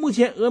目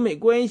前俄美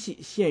关系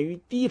陷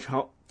于低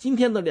潮，今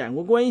天的两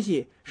国关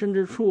系甚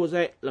至处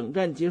在冷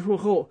战结束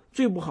后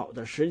最不好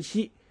的时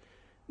期。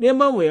联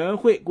邦委员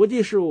会国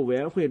际事务委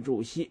员会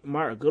主席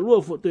马尔格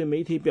洛夫对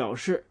媒体表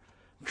示，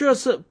这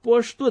次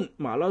波士顿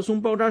马拉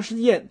松爆炸事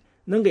件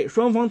能给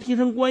双方提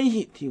升关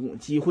系提供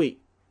机会。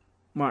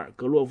马尔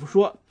格洛夫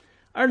说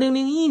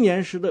，2001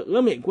年时的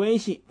俄美关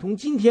系同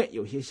今天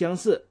有些相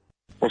似。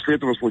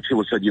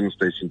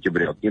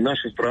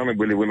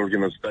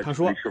他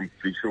说，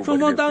双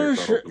方当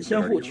时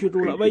相互驱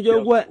逐了外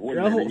交官，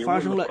然后发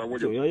生了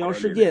911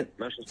事件。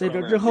在这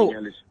之后，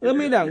俄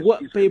美两国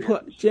被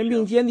迫肩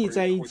并肩地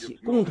在一起，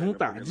共同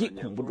打击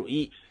恐怖主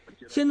义。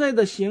现在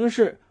的形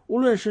势，无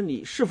论是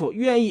你是否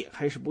愿意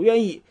还是不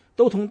愿意，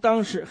都同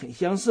当时很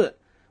相似。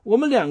我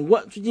们两国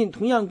最近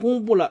同样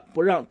公布了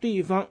不让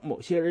对方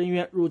某些人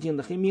员入境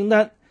的黑名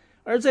单，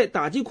而在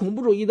打击恐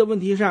怖主义的问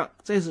题上，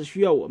再次需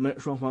要我们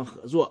双方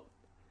合作。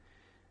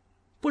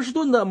波士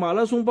顿的马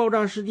拉松爆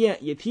炸事件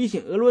也提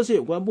醒俄罗斯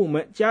有关部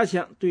门加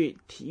强对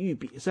体育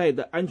比赛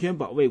的安全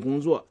保卫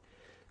工作。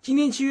今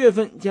年7月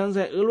份将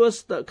在俄罗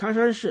斯的喀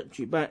山市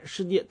举办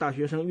世界大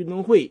学生运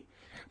动会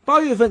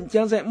，8月份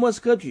将在莫斯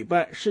科举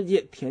办世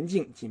界田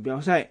径锦标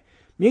赛，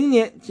明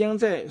年将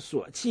在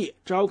索契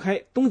召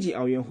开冬季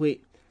奥运会。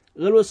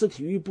俄罗斯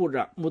体育部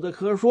长穆德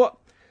科说，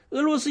俄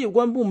罗斯有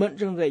关部门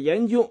正在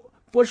研究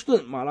波士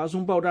顿马拉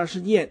松爆炸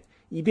事件，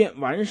以便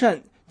完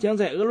善将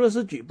在俄罗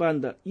斯举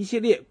办的一系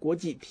列国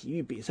际体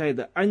育比赛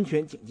的安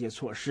全警戒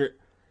措施。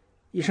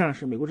以上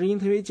是美国之音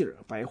特约记者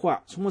白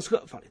桦从莫斯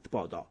科发来的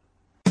报道。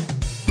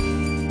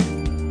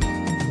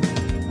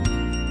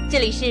这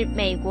里是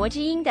美国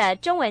之音的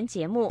中文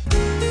节目。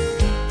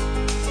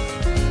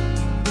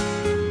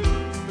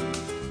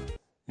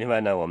另外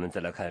呢，我们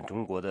再来看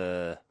中国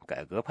的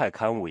改革派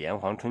刊物《炎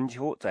黄春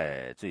秋》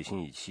在最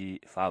新一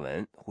期发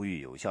文，呼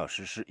吁有效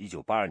实施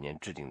1982年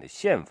制定的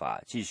宪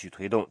法，继续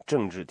推动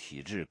政治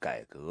体制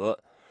改革，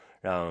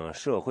让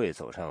社会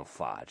走上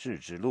法治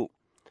之路。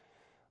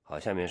好，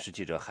下面是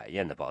记者海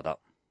燕的报道。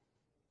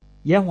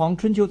炎黄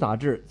春秋杂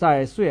志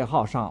在4月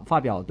号上发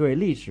表对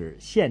历史、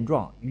现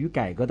状与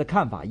改革的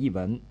看法一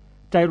文，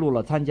摘录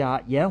了参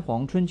加炎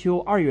黄春秋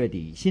2月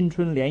底新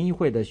春联谊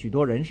会的许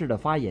多人士的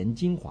发言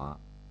精华。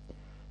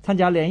参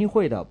加联谊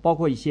会的包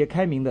括一些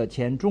开明的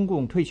前中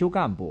共退休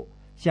干部，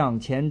像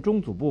前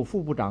中组部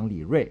副部长李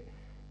锐、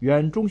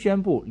原中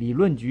宣部理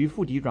论局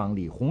副局长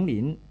李鸿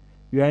林、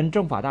原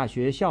政法大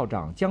学校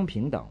长江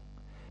平等。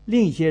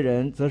另一些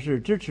人则是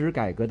支持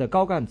改革的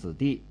高干子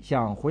弟，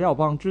像胡耀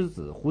邦之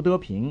子胡德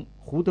平、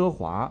胡德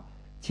华，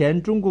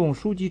前中共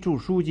书记处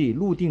书记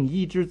陆定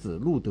一之子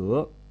陆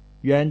德，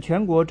原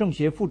全国政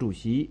协副主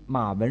席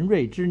马文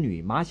瑞之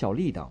女马小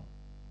丽等。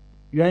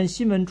原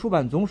新闻出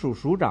版总署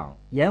署长、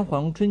炎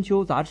黄春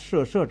秋杂志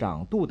社社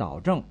长杜导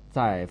正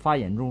在发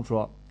言中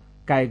说，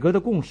改革的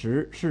共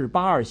识是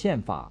82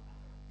宪法，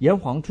炎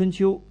黄春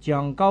秋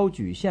将高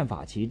举宪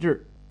法旗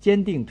帜，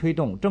坚定推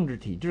动政治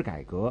体制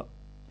改革。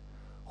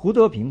胡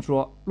德平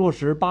说，落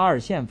实82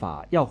宪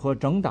法要和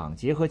整党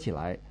结合起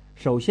来，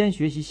首先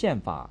学习宪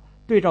法，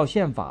对照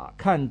宪法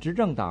看执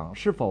政党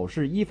是否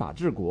是依法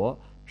治国，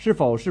是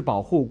否是保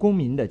护公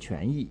民的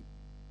权益。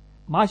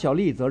马小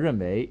丽则认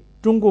为，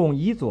中共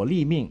以左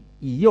立命，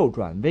以右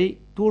转危，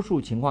多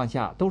数情况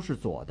下都是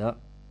左的。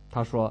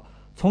他说，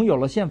从有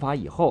了宪法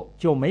以后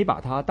就没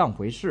把它当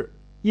回事，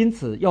因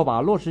此要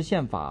把落实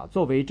宪法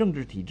作为政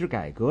治体制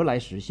改革来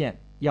实现，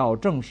要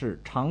正视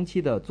长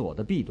期的左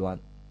的弊端。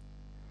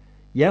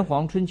炎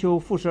黄春秋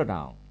副社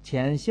长、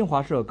前新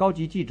华社高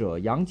级记者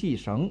杨继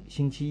绳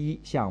星期一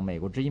向美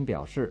国之音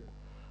表示，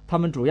他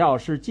们主要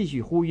是继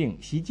续呼应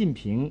习近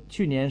平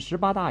去年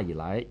18大以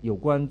来有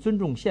关尊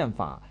重宪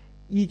法、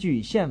依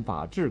据宪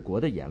法治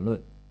国的言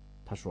论。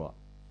他说，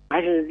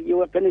还是因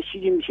为跟着习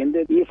近平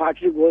的依法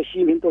治国，习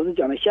近平都是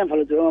讲的宪法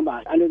的责任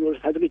吧，按照都是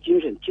他这个精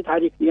神，其他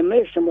的也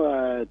没什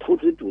么突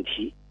出的主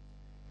题。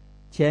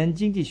前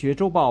经济学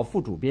周报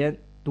副主编、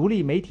独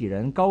立媒体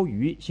人高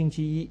瑜星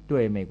期一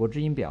对美国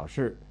之音表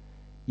示，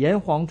炎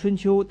黄春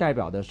秋代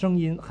表的声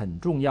音很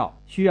重要，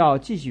需要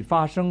继续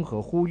发声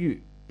和呼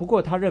吁。不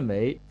过他认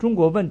为，中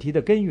国问题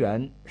的根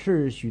源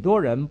是许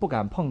多人不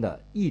敢碰的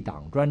一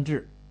党专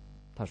制。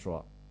他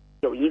说，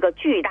有一个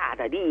巨大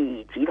的利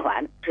益集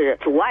团是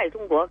阻碍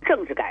中国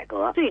政治改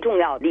革最重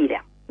要的力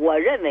量。我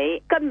认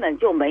为根本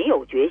就没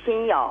有决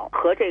心要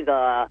和这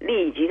个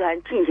利益集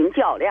团进行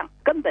较量，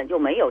根本就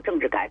没有政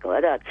治改革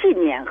的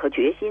信念和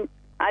决心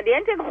啊，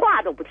连这个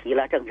话都不提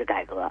了。政治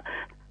改革，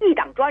一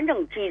党专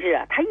政机制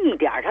啊，他一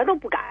点他都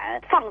不敢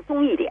放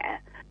松一点。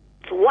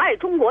阻碍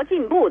中国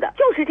进步的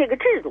就是这个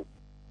制度。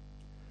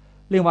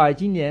另外，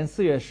今年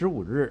4月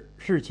15日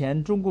是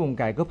前中共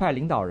改革派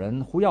领导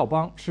人胡耀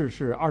邦逝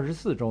世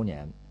24周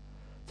年。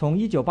从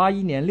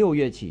1981年6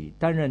月起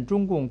担任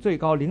中共最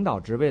高领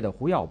导职位的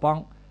胡耀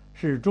邦，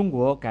是中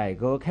国改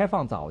革开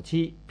放早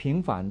期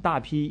平反大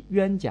批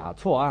冤假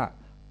错案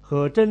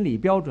和真理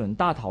标准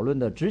大讨论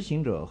的执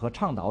行者和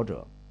倡导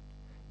者。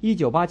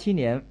1987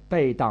年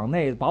被党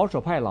内保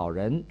守派老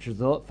人指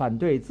责反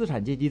对资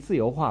产阶级自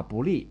由化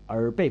不利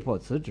而被迫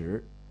辞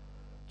职。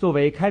作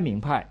为开明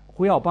派，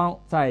胡耀邦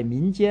在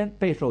民间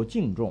备受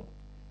敬重。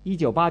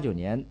1989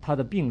年，他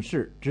的病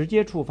逝直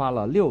接触发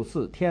了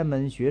6·4天安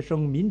门学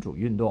生民主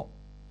运动。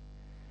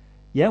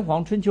炎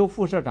黄春秋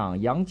副社长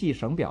杨继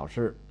绳表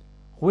示，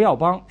胡耀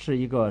邦是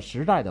一个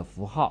时代的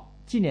符号，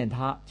纪念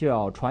他就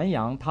要传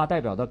扬他代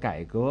表的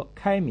改革、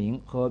开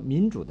明和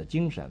民主的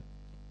精神。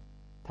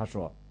他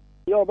说，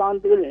耀邦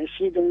这个人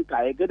是一种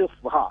改革的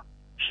符号，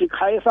是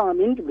开放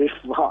民主的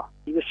符号，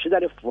一个时代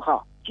的符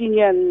号。纪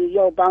念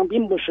耀邦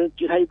并不是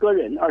就他一个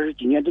人，而是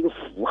纪念这个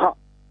符号。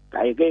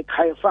改革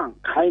开放、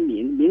开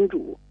明、民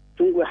主，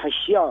中国还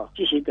需要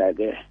继续改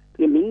革。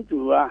这个民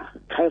主啊、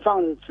开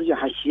放的思想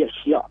还需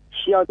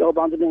要耀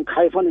邦这种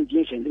开放的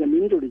精神、这个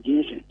民主的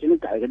精神、这种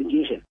改革的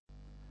精神。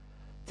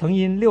曾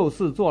因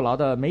6·4坐牢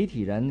的媒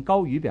体人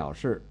高瑜表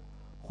示，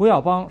胡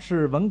耀邦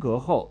是文革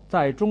后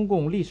在中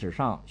共历史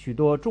上许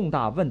多重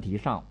大问题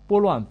上拨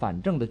乱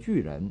反正的巨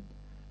人，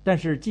但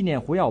是纪念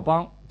胡耀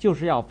邦就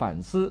是要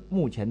反思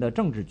目前的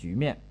政治局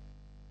面。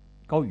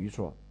高瑜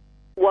说，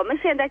我们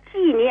现在纪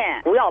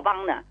念胡耀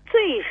邦呢，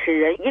最使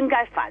人应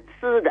该反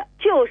思的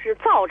就是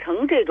造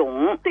成这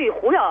种对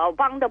胡耀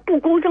邦的不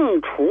公正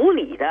处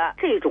理的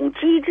这种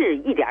机制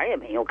一点也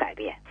没有改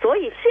变，所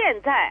以现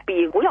在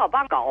比胡耀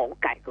邦搞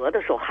改革的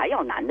时候还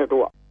要难得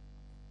多。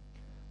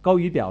高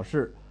瑜表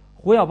示，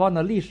胡耀邦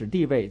的历史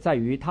地位在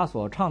于他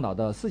所倡导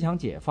的思想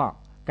解放，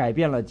改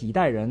变了几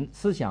代人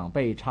思想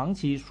被长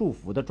期束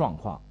缚的状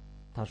况。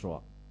他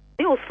说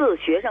，6·4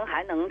学生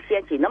还能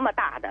掀起那么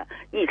大的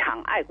一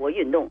场爱国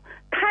运动，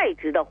太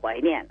值得怀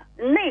念了。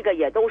那个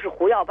也都是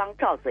胡耀邦、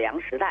赵紫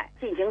阳时代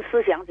进行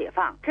思想解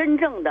放，真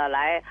正的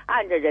来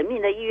按着人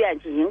民的意愿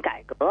进行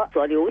改革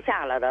所留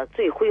下了的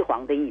最辉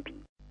煌的一笔。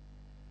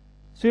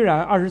虽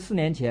然24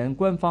年前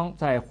官方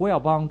在胡耀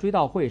邦追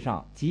悼会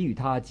上给予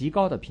他极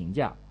高的评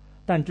价，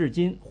但至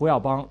今胡耀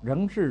邦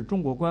仍是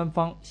中国官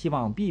方希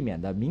望避免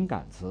的敏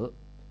感词。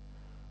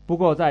不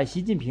过在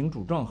习近平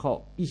主政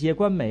后，一些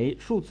官媒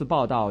数次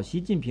报道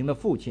习近平的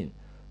父亲，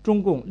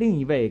中共另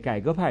一位改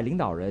革派领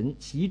导人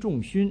习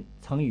仲勋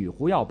曾与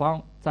胡耀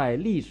邦在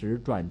历史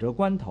转折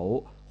关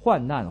头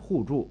患难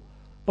互助，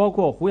包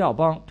括胡耀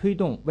邦推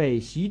动为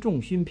习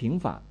仲勋平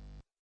反。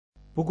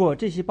不过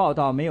这些报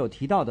道没有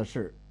提到的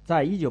是，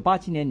在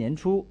1987年年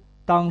初，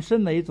当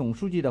身为总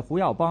书记的胡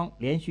耀邦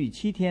连续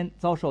7天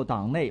遭受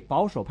党内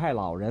保守派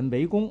老人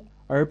围攻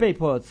而被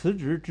迫辞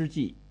职之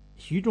际，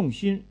习仲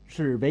勋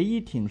是唯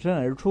一挺身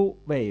而出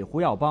为胡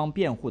耀邦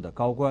辩护的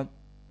高官。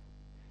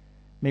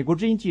美国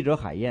之音记者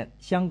海燕，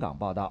香港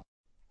报道。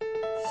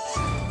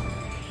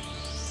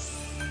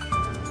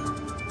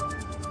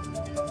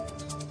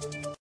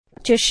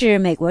这是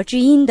美国之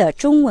音的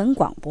中文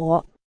广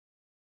播。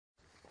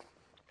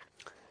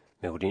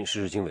美国之音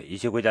时事经纬，一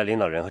些国家领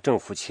导人和政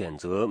府谴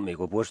责美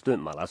国波士顿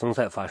马拉松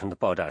赛发生的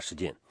爆炸事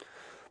件。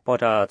爆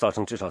炸造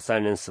成至少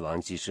3人死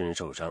亡及10人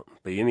受伤。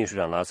北约秘书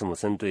长拉斯姆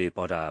森对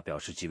爆炸表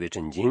示极为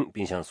震惊，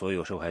并向所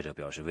有受害者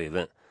表示慰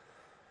问。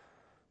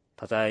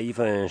他在一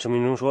份声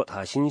明中说，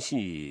他心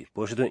系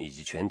波士顿以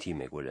及全体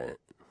美国人。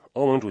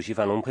欧盟主席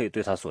范龙佩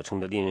对他所称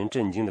的令人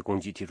震惊的攻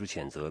击提出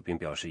谴责，并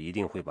表示一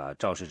定会把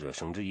肇事者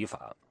绳之以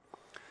法。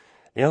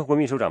联合国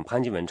秘书长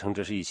潘基文称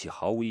这是一起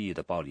毫无意义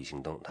的暴力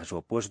行动。他说，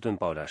波士顿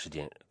爆炸事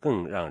件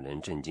更让人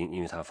震惊，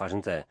因为它发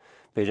生在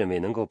被认为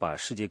能够把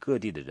世界各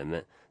地的人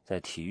们在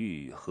体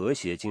育与和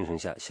谐精神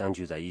下相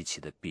聚在一起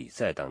的比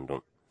赛当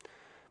中。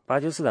巴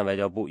基斯坦外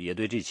交部也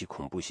对这起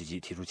恐怖袭击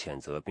提出谴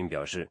责，并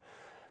表示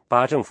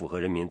巴政府和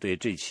人民对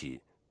这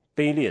起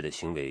卑劣的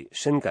行为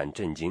深感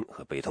震惊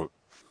和悲痛。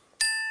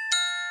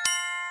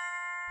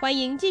欢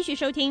迎继续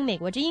收听美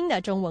国之音的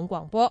中文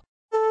广播。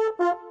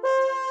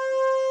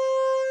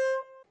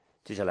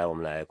接下来我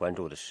们来关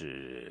注的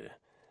是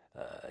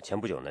前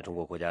不久呢，中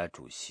国国家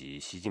主席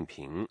习近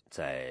平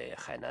在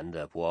海南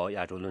的博鳌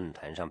亚洲论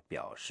坛上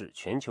表示，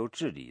全球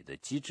治理的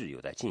机制有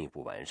待进一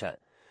步完善，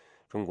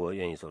中国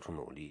愿意做出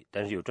努力。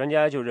但是有专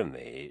家就认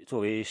为，作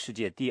为世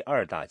界第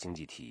2大经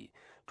济体，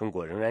中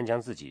国仍然将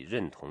自己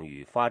认同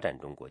于发展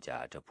中国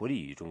家，这不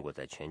利于中国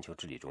在全球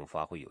治理中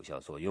发挥有效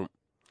作用。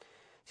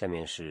下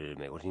面是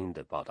美国之音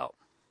的报道。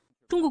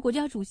中国国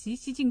家主席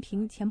习近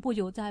平前不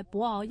久在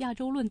博鳌亚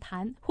洲论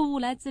坛会晤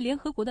来自联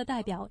合国的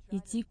代表以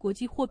及国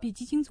际货币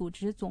基金组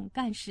织总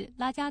干事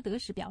拉加德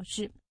时表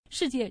示，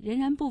世界仍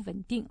然不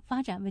稳定，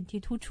发展问题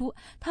突出，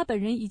他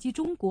本人以及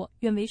中国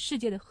愿为世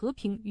界的和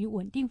平与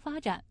稳定发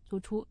展做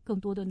出更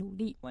多的努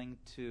力。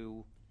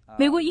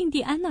美国印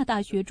第安纳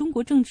大学中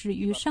国政治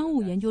与商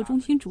务研究中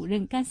心主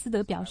任甘斯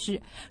德表示，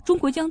中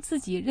国将自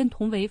己认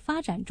同为发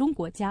展中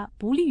国家，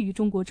不利于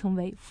中国成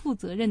为负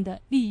责任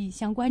的利益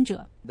相关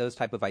者。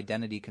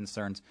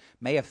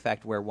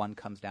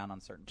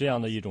这样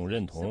的一种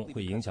认同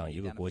会影响一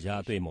个国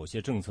家对某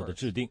些政策的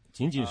制定，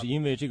仅仅是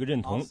因为这个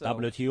认同。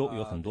 WTO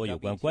有很多有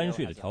关关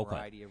税的条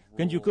款，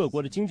根据各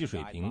国的经济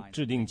水平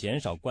制定减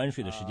少关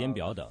税的时间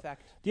表等。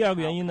第二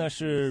个原因呢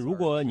是，如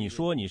果你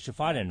说你是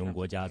发展中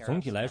国家，总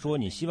体来说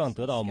你希望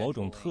得到某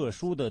种特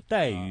殊的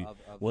待遇。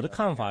我的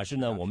看法是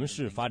呢，我们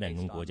是发展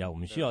中国家，我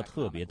们需要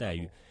特别待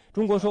遇。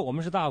中国说我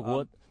们是大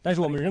国，但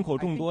是我们人口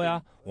众多呀，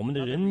我们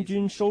的人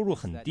均收入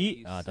很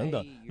低啊，等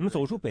等。那么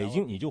走出北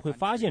京，你就会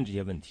发现这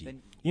些问题。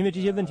因为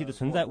这些问题的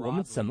存在，我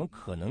们怎么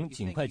可能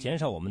尽快减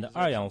少我们的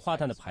2氧化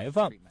碳的排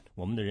放？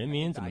我们的人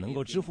民怎么能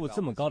够支付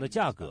这么高的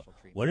价格？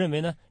我认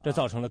为呢，这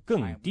造成了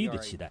更低的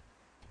期待。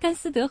甘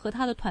斯德和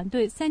他的团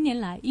队3年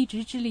来一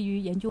直致力于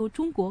研究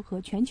中国和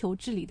全球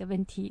治理的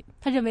问题。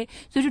他认为，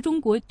随着中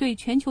国对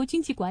全球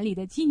经济管理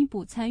的进一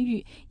步参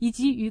与，以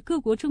及与各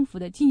国政府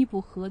的进一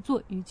步合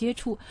作与接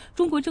触，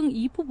中国正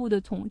一步步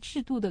地从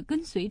制度的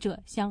跟随者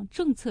向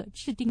政策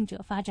制定者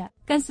发展。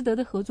甘斯德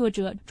的合作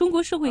者、中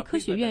国社会科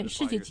学院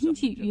世界经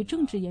济与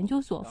政治研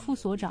究所副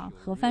所长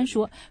何帆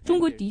说，中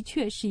国的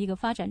确是一个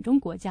发展中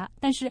国家，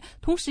但是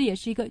同时也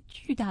是一个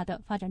巨大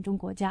的发展中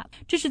国家。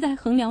这是在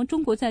衡量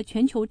中国在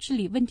全球治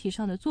理问题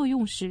上的作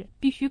用时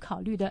必须考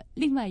虑的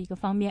另外一个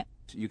方面。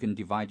你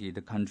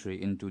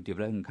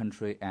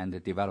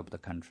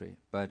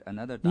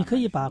可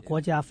以把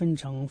国家分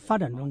成发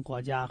展中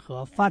国家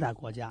和发达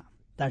国家，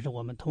但是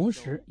我们同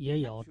时也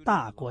有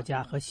大国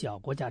家和小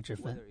国家之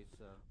分。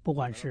不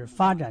管是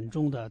发展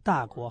中的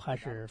大国还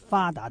是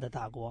发达的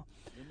大国，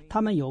他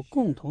们有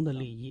共同的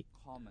利益。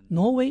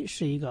挪威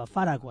是一个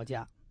发达国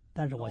家，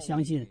但是我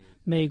相信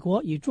美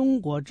国与中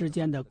国之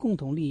间的共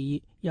同利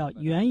益要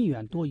远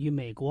远多于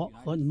美国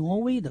和挪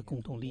威的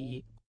共同利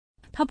益。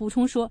他补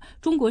充说，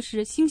中国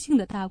是新兴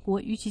的大国，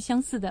与其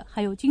相似的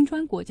还有金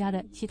砖国家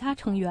的其他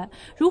成员，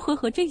如何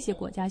和这些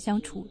国家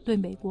相处，对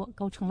美国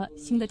构成了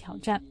新的挑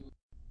战。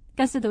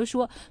甘斯德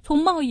说，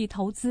从贸易、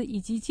投资以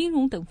及金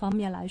融等方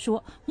面来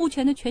说，目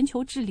前的全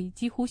球治理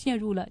几乎陷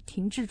入了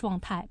停滞状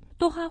态。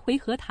多哈回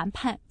合谈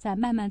判在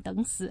慢慢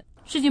等死，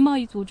世界贸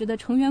易组织的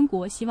成员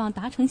国希望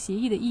达成协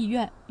议的意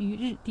愿与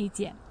日递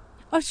减。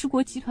20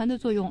国集团的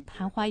作用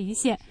昙花一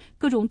现，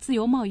各种自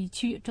由贸易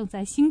区正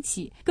在兴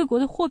起，各国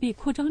的货币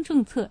扩张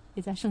政策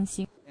也在盛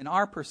行。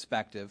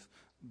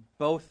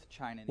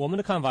我们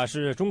的看法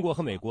是，中国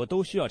和美国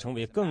都需要成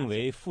为更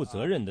为负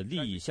责任的利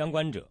益相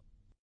关者。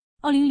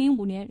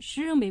2005年，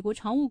时任美国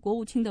常务国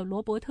务卿的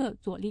罗伯特·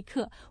佐利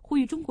克呼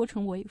吁中国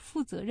成为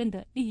负责任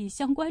的利益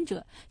相关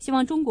者，希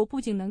望中国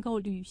不仅能够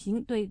履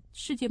行对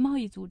世界贸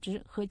易组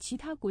织和其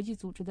他国际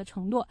组织的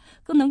承诺，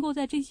更能够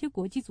在这些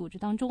国际组织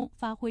当中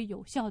发挥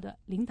有效的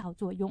领导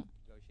作用。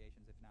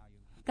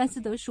甘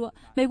斯德说，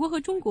美国和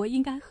中国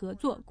应该合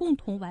作，共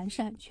同完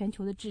善全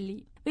球的治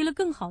理。为了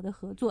更好的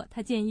合作，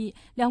他建议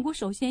两国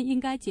首先应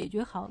该解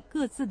决好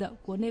各自的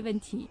国内问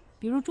题，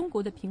比如中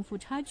国的贫富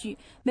差距、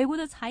美国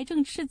的财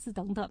政赤字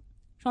等等。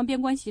双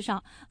边关系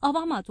上，奥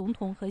巴马总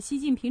统和习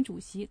近平主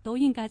席都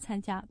应该参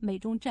加美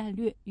中战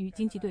略与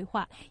经济对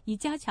话，以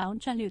加强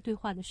战略对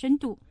话的深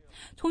度。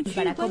从区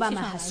域关系上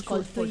来说，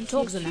对一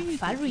些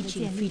区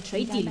域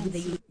的建立更加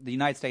担心。The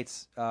United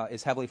States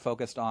is heavily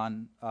focused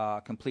on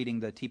completing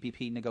the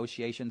TPP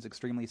negotiations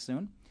extremely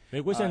soon.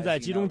 美国现在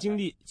集中精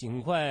力尽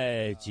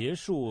快结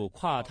束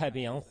跨太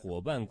平洋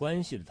伙伴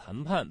关系的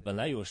谈判。本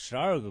来有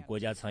12个国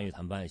家参与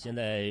谈判，现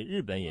在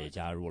日本也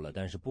加入了，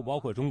但是不包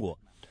括中国。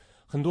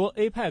很多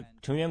APEC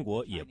成员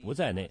国也不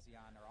在内。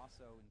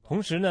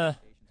同时呢，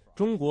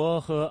中国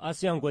和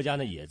ASEAN 国家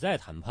呢也在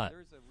谈判。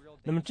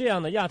那么这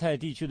样的亚太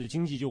地区的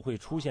经济就会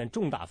出现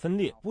重大分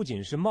裂，不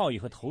仅是贸易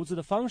和投资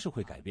的方式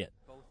会改变。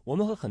我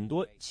们和很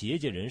多企业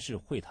界人士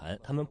会谈，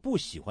他们不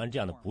喜欢这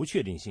样的不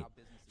确定性，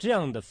这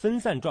样的分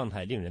散状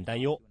态令人担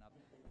忧。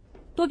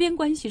多边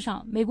关系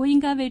上，美国应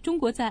该为中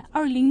国在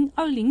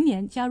2020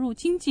年加入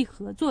经济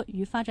合作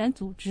与发展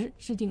组织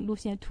制定路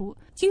线图。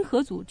经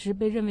合组织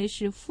被认为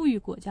是富裕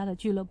国家的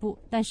俱乐部，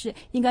但是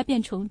应该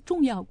变成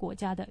重要国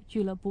家的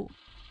俱乐部。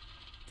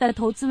在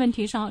投资问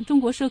题上，中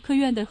国社科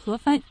院的何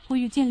帆呼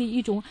吁建立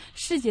一种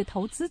世界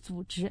投资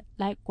组织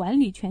来管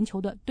理全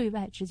球的对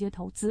外直接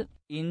投资。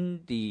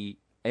 In the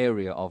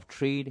area of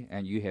trade,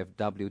 and you have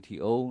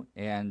WTO,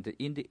 and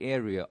in the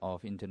area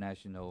of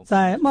international.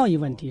 在贸易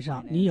问题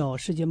上，你有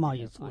世界贸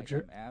易组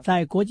织；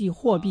在国际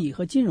货币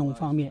和金融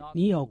方面，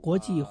你有国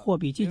际货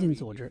币基金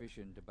组织。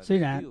虽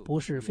然不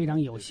是非常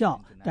有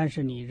效，但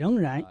是你仍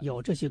然有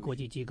这些国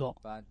际机构。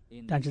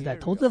但是在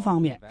投资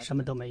方面，什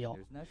么都没有。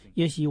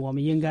也许我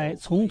们应该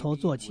从头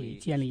做起，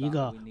建立一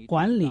个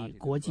管理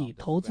国际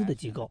投资的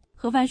机构。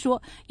何帆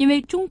说，因为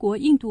中国、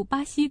印度、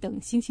巴西等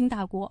新兴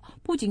大国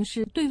不仅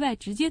是对外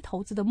直接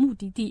投资的目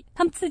的地，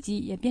他们自己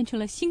也变成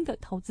了新的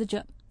投资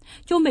者。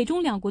就美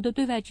中两国的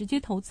对外直接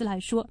投资来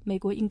说，美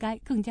国应该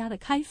更加的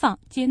开放，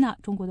接纳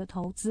中国的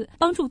投资，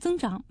帮助增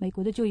长美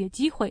国的就业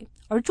机会，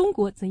而中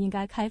国则应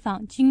该开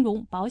放金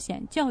融、保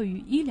险、教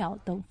育、医疗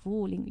等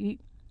服务领域。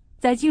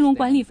在金融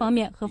管理方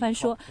面，何帆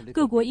说，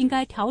各国应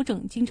该调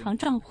整经常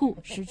账户，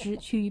使之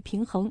趋于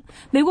平衡。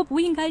美国不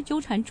应该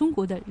纠缠中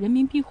国的人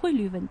民币汇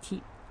率问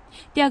题。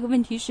第二个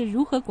问题是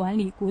如何管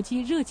理国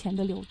际热钱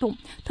的流动，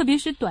特别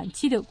是短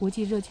期的国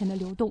际热钱的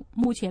流动。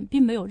目前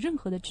并没有任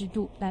何的制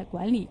度来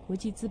管理国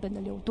际资本的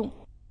流动。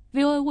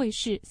VOA 卫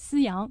视思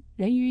阳、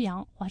任于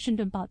阳华盛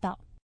顿报道。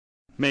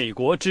美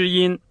国之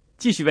音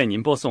继续为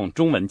您播送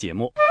中文节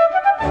目。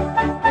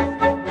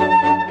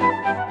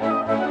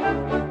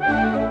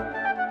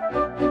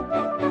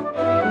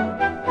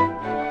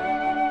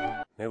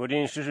美国之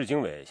音时事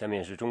经纬，下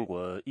面是中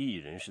国异议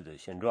人士的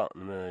现状。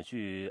那么，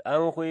据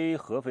安徽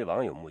合肥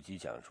网友目击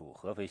讲述，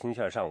合肥星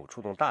期二上午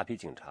出动大批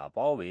警察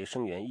包围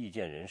声援异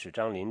见人士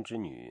张林之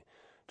女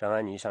张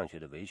安妮上学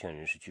的维权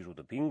人士居住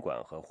的宾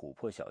馆和琥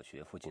珀小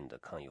学附近的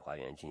抗议花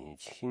园进行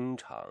清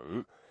场。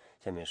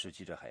下面是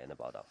记者海燕的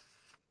报道。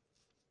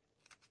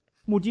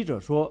目击者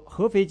说，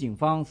合肥警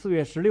方4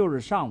月16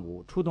日上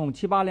午出动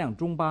7、8辆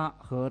中巴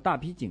和大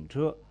批警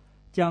车，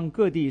将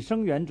各地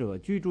声援者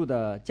居住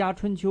的嘉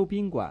春秋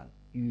宾馆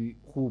与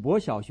琥珀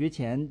小学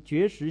前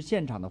绝食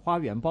现场的花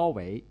园包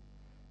围，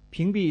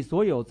屏蔽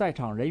所有在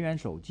场人员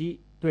手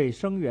机，对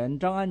声援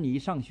张安妮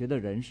上学的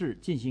人士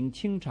进行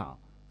清场，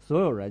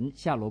所有人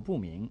下落不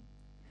明。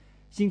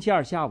星期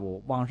二下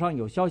午，网上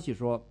有消息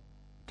说，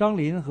张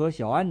林和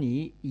小安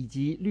妮以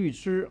及律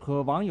师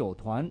和网友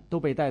团都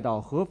被带到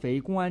合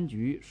肥公安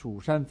局蜀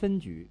山分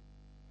局。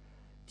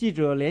记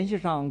者联系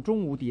上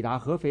中午抵达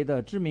合肥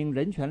的知名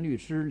人权律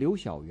师刘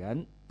小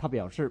元，他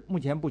表示，目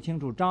前不清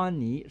楚张安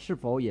妮是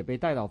否也被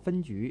带到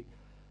分局，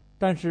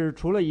但是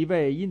除了一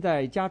位因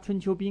在嘉春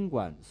秋宾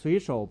馆随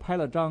手拍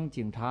了张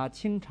警察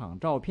清场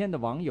照片的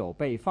网友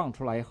被放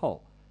出来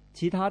后，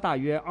其他大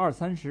约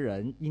20-30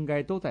人应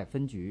该都在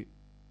分局。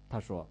他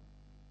说，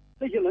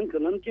这些人可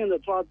能现在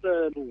抓在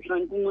鲁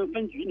山公安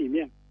分局里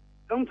面。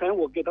刚才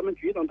我给他们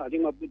局长打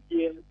电话不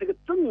接，这个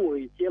政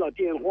委接了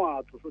电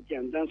话，只是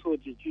简单说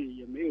几句，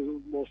也没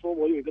有我说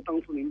我有一个当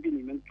事人被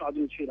你们抓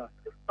进去了，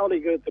到了一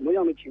个怎么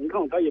样的情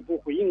况，他也不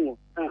回应我。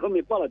但后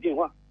面挂了电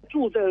话，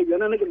住在原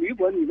来那个旅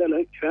馆里的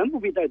人全部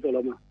被带走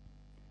了嘛。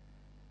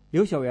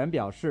刘小元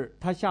表示，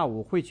他下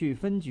午会去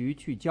分局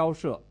去交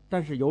涉，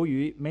但是由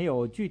于没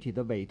有具体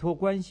的委托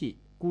关系，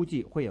估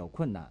计会有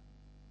困难。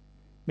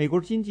美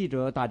国之音记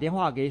者打电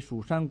话给蜀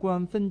山公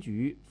安分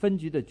局，分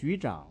局的局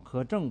长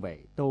和政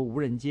委都无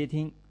人接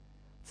听。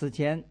此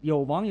前有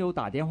网友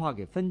打电话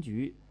给分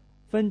局，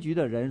分局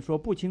的人说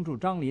不清楚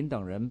张林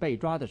等人被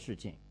抓的事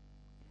情。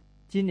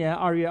今年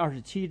2月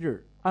27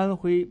日，安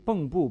徽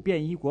蚌埠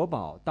便衣国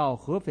保到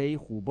合肥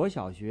琥珀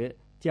小学，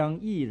将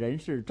异议人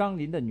士张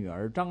林的女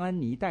儿张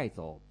安妮带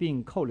走，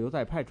并扣留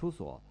在派出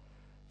所。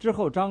之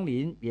后张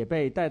林也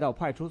被带到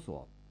派出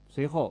所，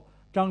随后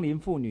张林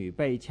父女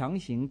被强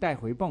行带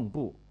回蚌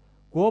埠，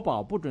国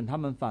保不准他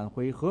们返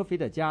回合肥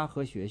的家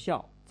和学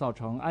校，造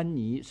成安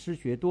妮失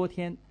学多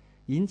天，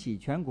引起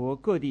全国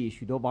各地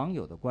许多网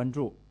友的关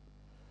注。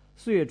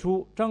4月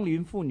初，张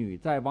林父女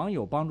在网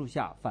友帮助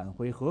下返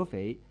回合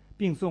肥，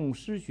并送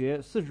失学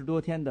40多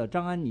天的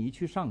张安妮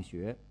去上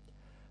学。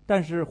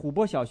但是虎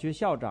波小学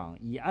校长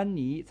以安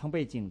妮曾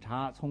被警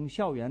察从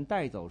校园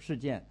带走事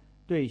件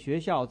对学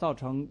校造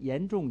成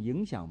严重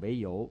影响为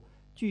由，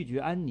拒绝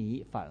安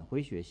妮返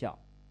回学校。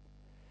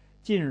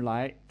近日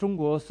来，中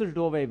国40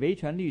多位维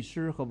权律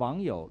师和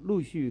网友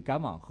陆续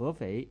赶往合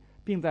肥，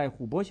并在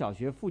虎波小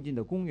学附近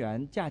的公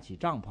园架起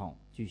帐篷，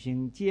举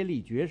行接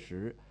力绝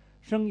食，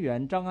声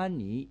援张安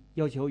妮，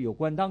要求有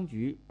关当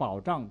局保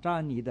障张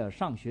安妮的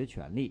上学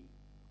权利。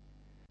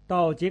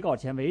到截稿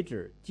前为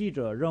止，记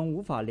者仍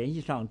无法联系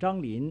上张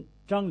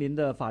林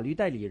的法律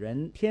代理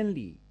人天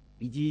理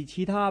以及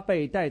其他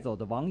被带走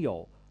的网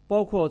友，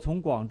包括从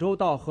广州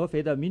到合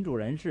肥的民主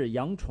人士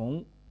杨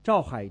崇、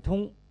赵海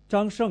通、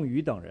张胜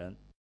宇等人。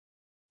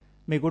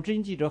美国之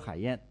音记者海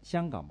燕，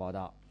香港报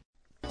道。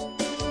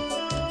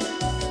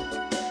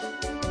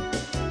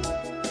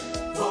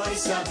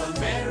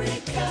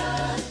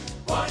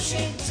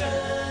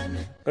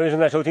各位正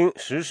在收听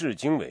时事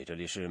经纬，这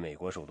里是美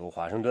国首都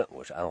华盛顿，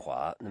我是安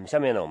华。那么下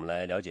面呢，我们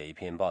来了解一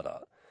篇报道。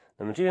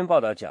那么这篇报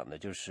道讲的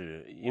就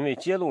是因为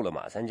揭露了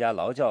马三家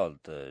劳教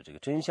的这个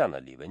真相的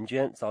李文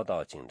娟遭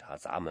到警察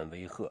砸门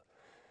威吓。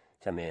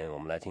下面我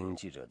们来听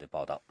记者的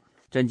报道。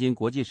震惊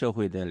国际社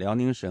会的辽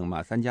宁省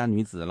马三家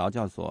女子劳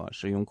教所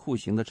使用酷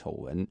刑的丑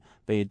闻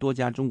被多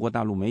家中国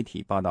大陆媒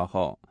体报道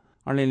后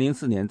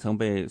，2004年曾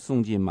被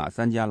送进马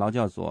三家劳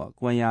教所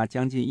关押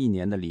将近1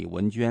年的李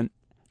文娟，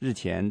日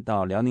前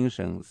到辽宁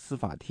省司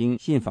法厅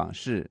信访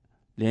室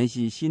联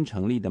系新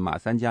成立的马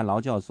三家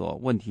劳教所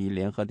问题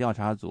联合调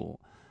查组，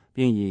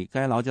并以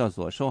该劳教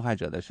所受害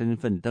者的身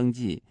份登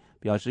记，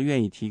表示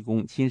愿意提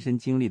供亲身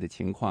经历的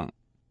情况。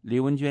李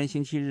文娟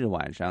星期日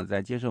晚上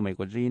在接受美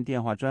国之音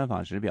电话专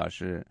访时表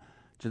示，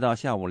直到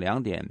下午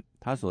2点，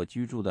她所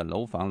居住的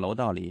楼房楼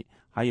道里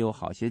还有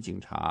好些警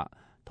察，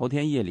头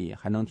天夜里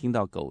还能听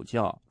到狗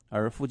叫，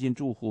而附近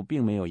住户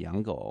并没有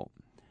养狗。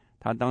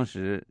她当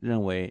时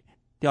认为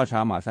调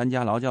查马三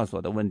家劳教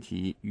所的问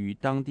题与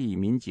当地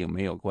民警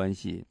没有关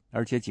系，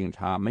而且警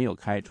察没有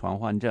开传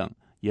唤证，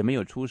也没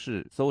有出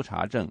示搜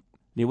查证。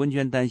李文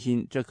娟担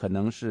心这可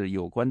能是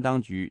有关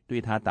当局对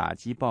她打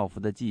击报复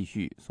的继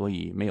续，所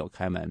以没有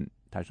开门。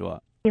她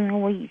说，因为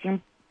我已经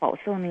饱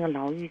受那个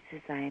牢狱之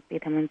灾，被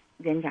他们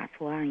冤假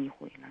错案一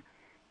回了，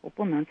我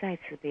不能再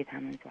次被他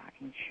们抓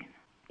进去了，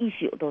一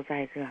宿都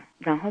在这。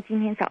然后今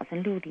天早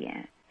晨6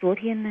点，昨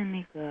天的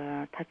那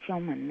个他敲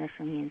门的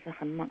声音是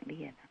很猛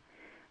烈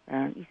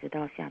的，一直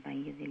到下半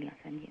夜的2、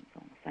3点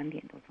钟，3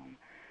点多钟。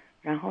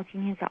然后今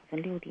天早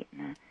晨6点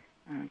呢，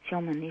敲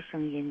门的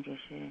声音就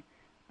是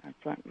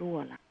转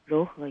弱了，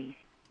柔和一些，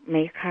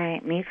没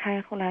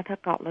开。后来他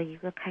搞了一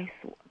个开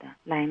锁的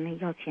来呢，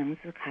要强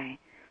制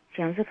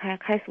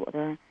开锁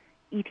的，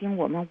一听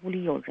我们屋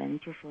里有人，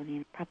就说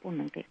呢他不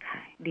能给开，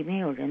里面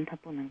有人他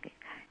不能给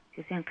开，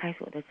就这样开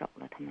锁的走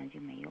了，他们就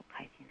没有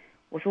开进。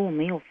我说我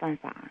没有犯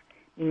法，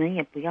你们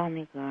也不要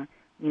那个，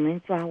你们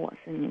抓我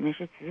是你们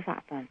是执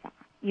法犯法，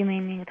因为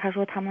那个他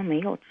说他们没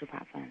有执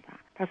法犯法，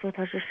他说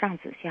他是上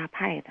指下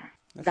派的。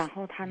然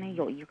后他呢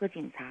有一个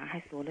警察还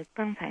说了，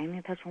刚才呢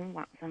他从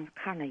网上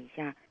看了一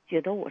下，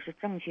觉得我是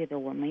正确的，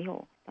我没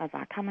有办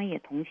法，他们也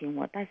同情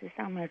我，但是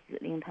上面指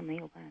令他没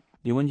有办法。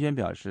李文娟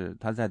表示，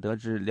她在得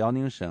知辽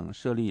宁省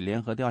设立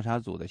联合调查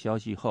组的消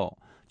息后，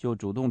就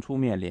主动出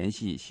面联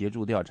系协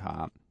助调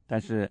查，但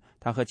是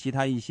她和其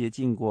他一些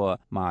进过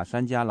马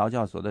三家劳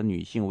教所的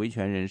女性维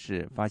权人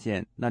士发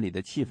现那里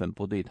的气氛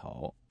不对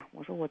头。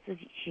我说我自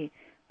己去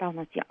到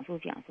那讲述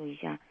一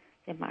下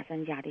在马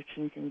三家的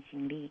亲身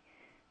经历，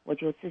我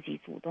就自己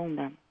主动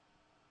的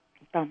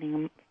到那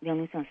个辽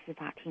宁省司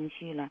法厅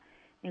去了，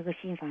那个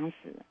信访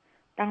室，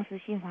当时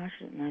信访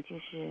室呢就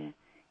是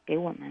给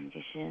我们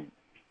就是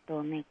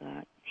都那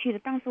个去了，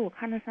当时我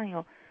看得上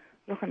有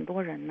很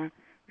多人呢，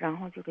然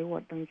后就给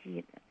我登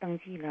记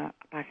了，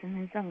把身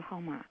份证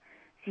号码、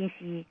信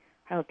息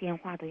还有电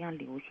话都让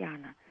留下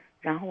了，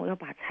然后我又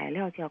把材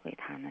料交给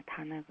他呢，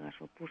他那个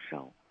说不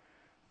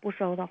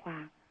收的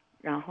话，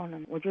然后呢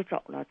我就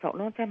走了，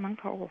在门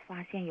口我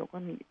发现有个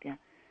女的，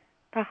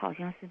她好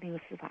像是那个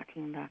司法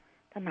厅的，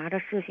她拿着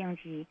摄像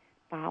机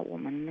把我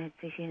们的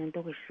这些人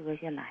都给摄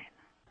下来了。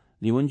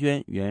李文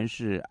娟原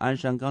是鞍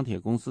山钢铁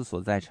公司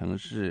所在城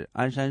市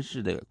鞍山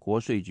市的国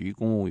税局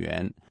公务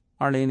员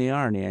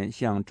，2002年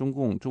向中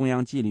共中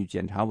央纪律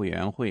检查委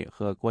员会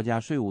和国家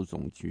税务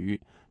总局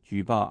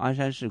举报鞍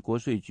山市国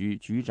税局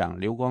局长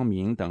刘光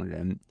明等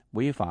人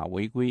违法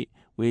违规，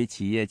为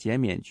企业减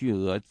免巨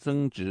额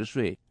增值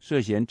税，涉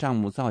嫌账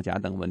目造假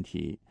等问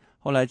题。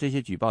后来这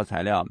些举报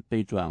材料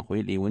被转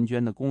回李文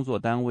娟的工作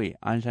单位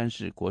鞍山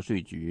市国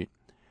税局，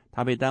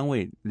她被单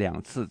位2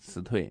次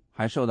辞退，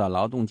还受到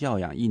劳动教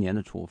养1年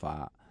的处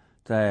罚。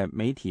在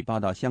媒体报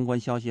道相关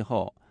消息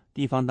后，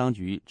地方当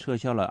局撤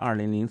销了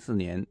2004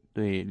年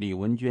对李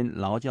文娟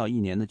劳教1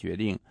年的决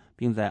定，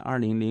并在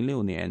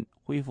2006年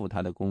恢复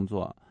她的工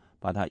作，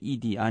把她异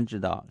地安置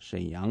到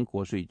沈阳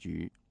国税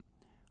局。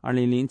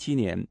2007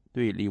年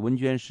对李文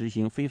娟实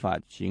行非法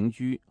刑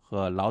拘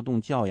和劳动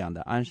教养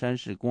的鞍山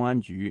市公安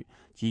局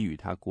给予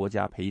她国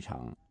家赔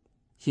偿。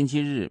星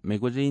期日，美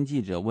国之音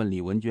记者问李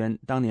文娟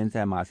当年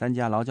在马三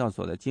家劳教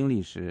所的经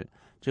历时，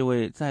这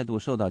位再度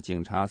受到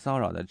警察骚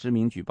扰的知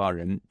名举报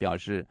人表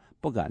示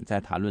不敢再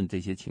谈论这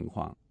些情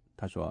况。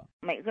他说，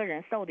每个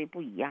人受的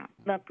不一样，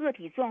那个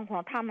体状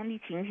况他们的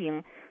情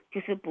形就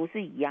是不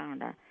是一样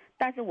的，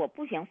但是我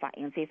不想反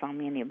映这方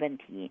面的问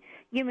题，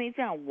因为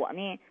这样我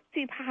呢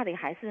最怕的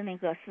还是那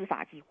个司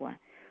法机关，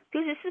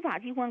就是司法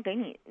机关给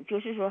你就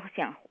是说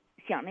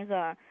想那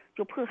个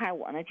就迫害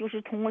我呢，就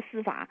是通过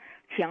司法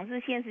强制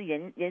限制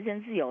人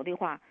身自由的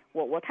话，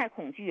我太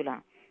恐惧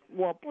了，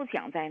我不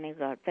想在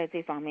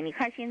这方面。你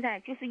看现在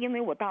就是因为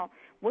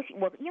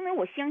因为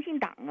我相信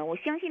党啊，我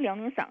相信辽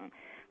宁省，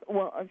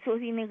我说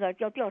是那个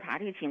要调查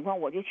这个情况，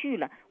我就去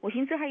了，我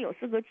寻思还有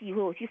是个机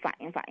会，我去反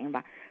映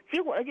吧，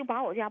结果就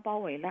把我家包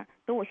围了，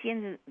等我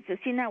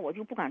现在我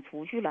就不敢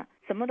出去了，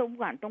什么都不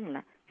敢动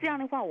了。这样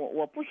的话，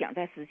我不想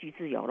再失去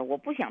自由了，我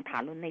不想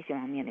谈论那些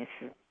方面的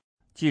事。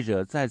记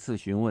者再次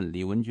询问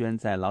李文娟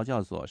在劳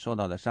教所受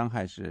到的伤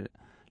害时，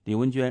李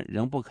文娟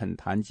仍不肯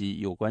谈及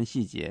有关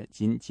细节，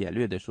仅简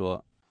略地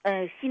说：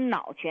心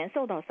脑全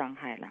受到伤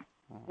害了。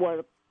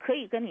我可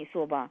以跟你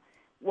说吧，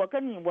我在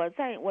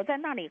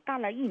那里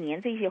干了1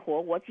年这些活，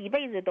我几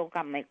辈子都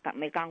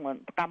没干过，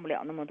干不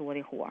了那么多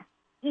的活，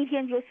一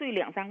天就睡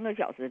2-3个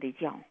小时的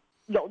觉，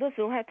有的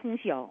时候还通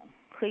宵，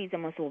可以这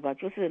么说吧，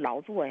就是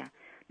劳作呀，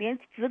连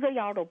直个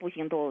腰都不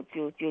行，都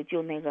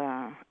就那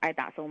个挨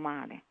打受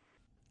骂的。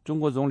中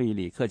国总理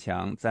李克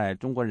强在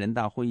中国人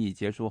大会议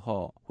结束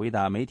后回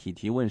答媒体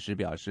提问时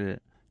表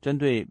示，针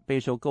对备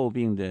受诟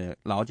病的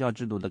劳教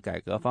制度的改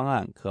革方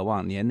案，渴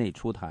望年内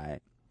出台。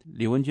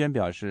李文娟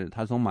表示，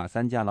她从马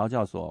三家劳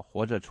教所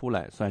活着出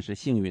来算是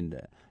幸运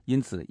的，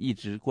因此一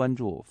直关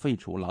注废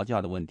除劳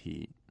教的问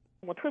题。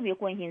我特别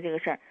关心这个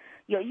事儿，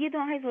有一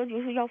段还说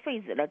就是要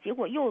废止了，结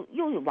果又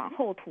往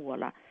后拖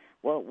了，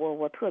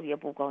我特别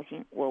不高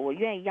兴，我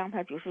愿意让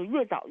他就是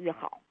越早越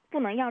好，不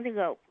能让这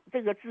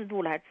个制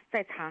度来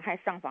再残害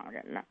上访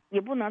人了，也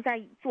不能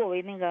再作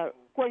为那个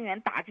官员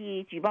打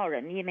击举报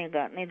人的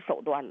那个手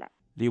段了。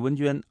李文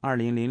娟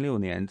2006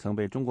年曾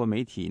被中国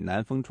媒体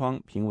南风窗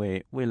评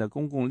为为了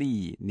公共利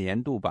益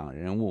年度榜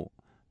人物。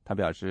他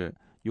表示，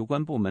有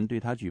关部门对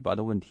他举报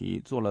的问题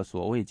做了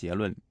所谓结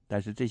论，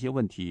但是这些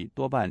问题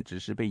多半只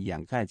是被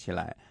掩盖起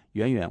来，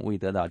远远未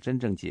得到真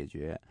正解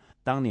决。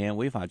当年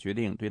违法决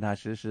定对他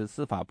实施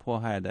司法迫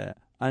害的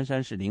鞍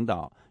山市领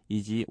导，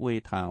以及为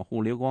袒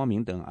护刘光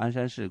明等鞍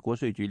山市国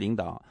税局领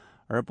导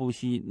而不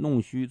惜弄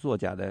虚作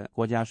假的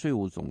国家税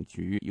务总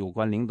局有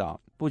关领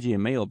导，不仅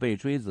没有被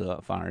追责，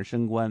反而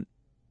升官。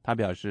他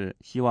表示，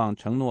希望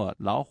承诺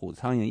老虎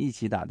苍蝇一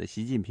起打的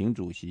习近平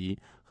主席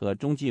和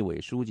中纪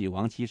委书记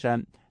王岐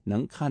山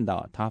能看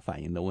到他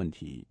反映的问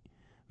题。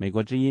美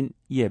国之音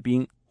叶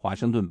冰，华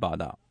盛顿报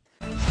道。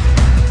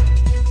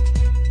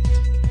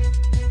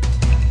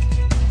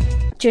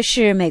这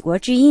是美国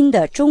之音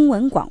的中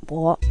文广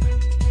播。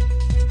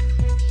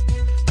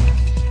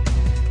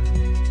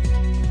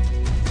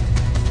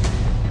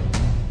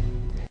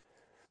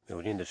美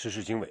国之音的时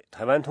事经纬，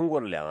台湾通过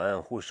了两岸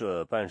互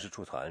设办事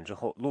处草案之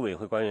后，陆委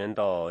会官员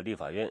到立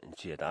法院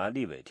解答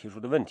立委提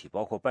出的问题，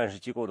包括办事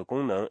机构的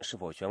功能、是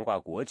否悬挂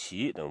国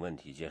旗等问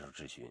题接受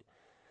质询。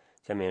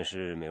下面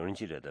是美国人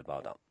记者的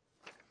报道。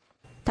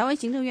台湾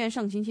行政院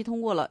上星期通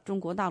过了中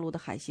国大陆的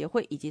海协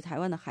会以及台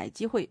湾的海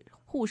基会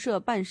互设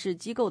办事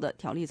机构的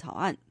条例草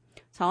案，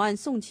草案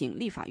送请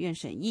立法院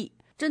审议。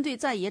针对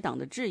在野党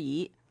的质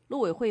疑，陆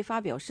委会发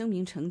表声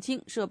明澄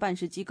清，设办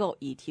事机构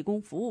以提供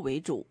服务为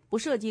主，不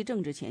涉及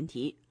政治前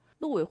提。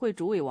陆委会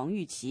主委王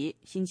玉琦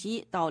星期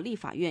一到立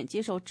法院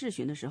接受质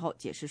询的时候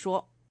解释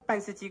说，办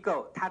事机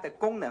构它的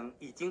功能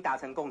已经达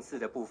成共识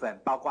的部分，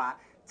包括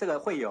这个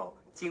会有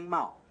经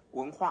贸、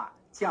文化、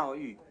教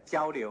育、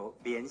交流、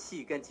联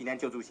系跟急难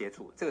救助协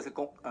助，这个是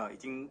已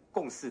经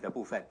共识的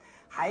部分，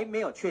还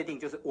没有确定，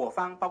就是我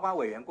方包括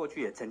委员过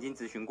去也曾经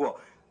咨询过，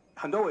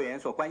很多委员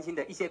所关心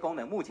的一些功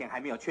能，目前还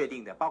没有确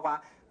定的，包括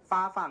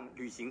发放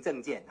旅行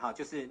证件，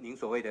就是您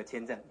所谓的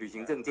签证、旅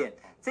行证件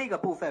这个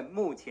部分，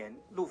目前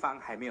陆方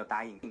还没有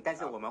答应，但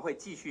是我们会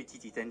继续积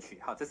极争取。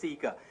好，这是一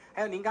个。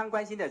还有您刚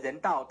关心的人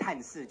道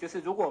探视，就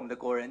是如果我们的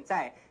国人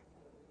在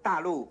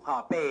大陆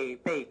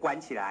被关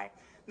起来，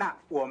那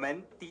我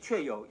们的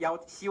确有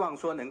希望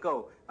说能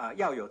够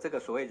要有这个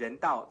所谓人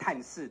道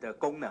探视的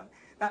功能。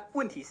那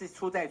问题是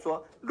出在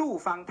说陆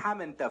方他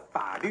们的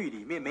法律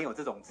里面没有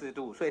这种制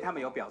度，所以他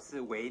们有表示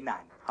为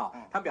难。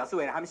他们表示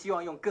为难，他们希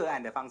望用个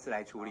案的方式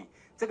来处理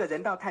这个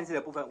人道探视的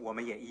部分，我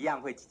们也一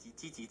样会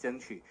积极争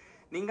取。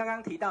您刚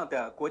刚提到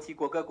的国旗、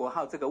国歌、国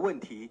号这个问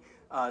题，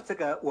这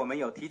个我们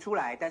有提出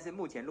来，但是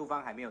目前陆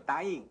方还没有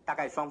答应，大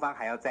概双方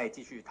还要再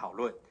继续讨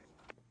论。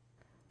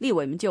立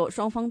委们就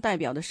双方代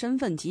表的身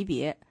份级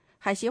别、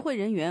海协会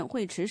人员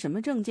会持什么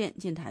证件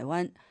进台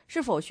湾、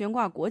是否悬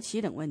挂国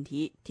旗等问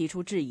题提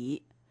出质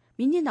疑。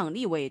民进党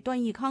立委段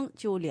奕康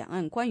就两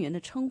岸官员的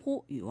称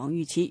呼与王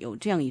玉琦有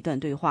这样一段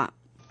对话。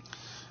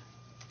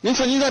您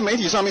曾经在媒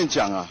体上面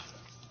讲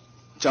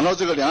到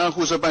这个两岸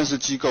互设办事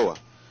机构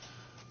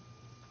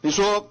你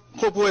说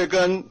会不会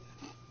跟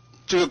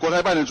这个国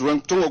台办的主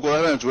任，中国国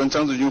台办的主任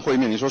张志军会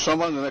面，你说双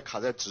方仍在卡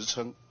在职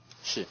称。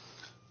是。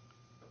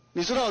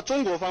你知道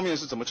中国方面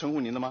是怎么称呼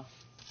您的吗？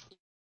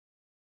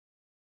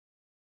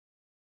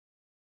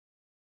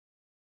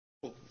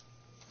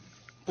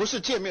不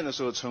是见面的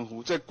时候称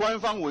呼，在官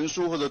方文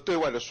书或者对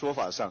外的说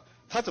法上，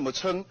他怎么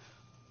称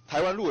台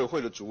湾陆委会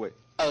的主委？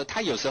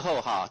他有时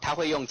候他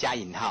会用加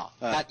引号。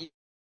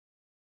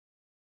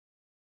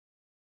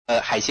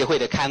海协会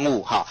的刊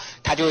物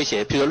他就会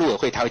写，比如说陆委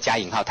会他会加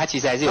引号，他其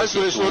实还是有写主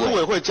委。他是说陆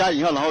委会加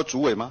引号，然后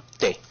主委吗？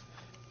对。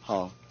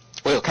好，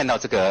我有看到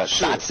这个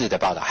大致的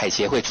报道，海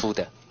协会出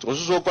的。我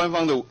是说官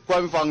方的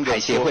海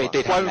协会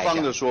对他们来讲官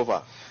方的说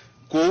法。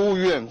国务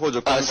院或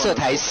者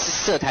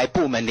涉台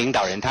部门领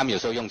导人，他们有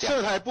时候用这样。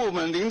涉台部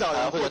门领导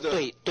人或者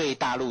对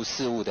大陆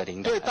事务的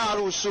领导人。对大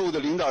陆事务的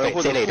领导人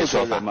或者这类的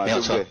说法嘛，没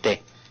有错。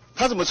对。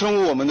他怎么称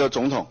呼我们的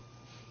总统？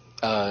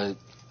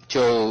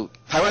就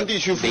台湾地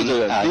区负责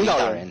人、领导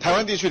人，台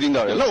湾地区领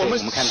导人。那我们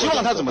希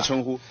望他怎么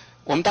称呼？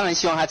我们当然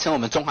希望他称我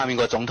们中华民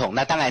国总统。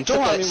那当然，这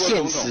个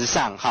现实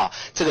上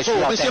这个需要。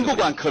我们先不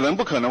管可能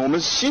不可能，我们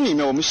心里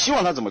面我们希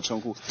望他怎么称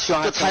呼？希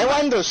望台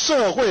湾的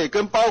社会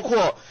跟包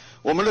括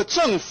我们的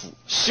政府，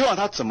希望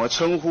他怎么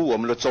称呼我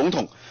们的总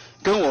统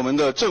跟我们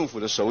的政府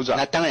的首长？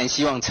那当然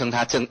希望称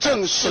他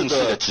正式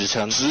的职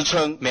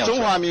称，没有错。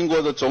中华民国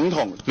的总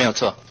统，没有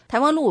错。台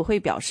湾陆委会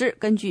表示，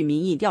根据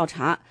民意调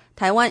查，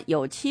台湾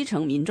有70%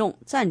民众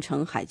赞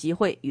成海基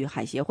会与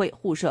海协会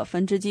互设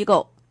分支机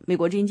构。美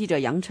国之音记者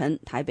杨晨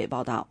台北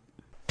报道。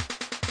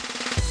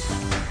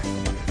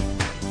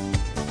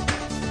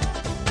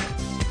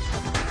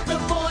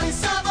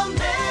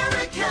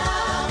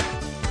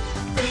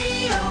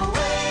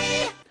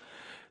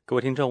各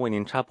位听众，为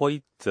您插播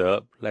一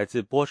则来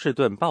自波士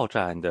顿爆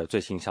炸案的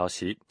最新消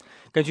息。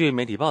根据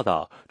媒体报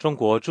道，中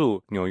国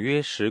驻纽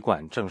约使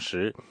馆证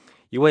实，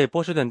一位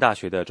波士顿大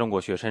学的中国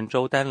学生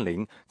周丹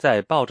玲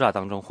在爆炸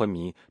当中昏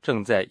迷，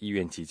正在医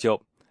院急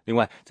救。另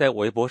外，在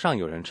微博上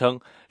有人称，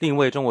另一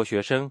位中国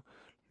学生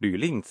吕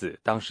令子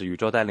当时与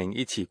周丹玲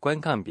一起观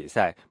看比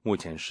赛，目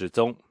前失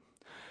踪。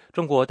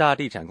中国大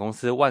地产公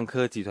司万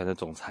科集团的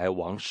总裁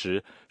王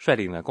石率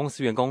领了公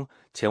司员工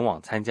前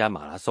往参加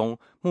马拉松，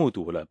目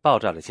睹了爆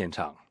炸的现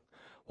场。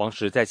王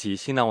石在其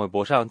新浪微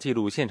博上记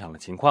录现场的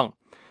情况，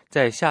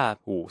在下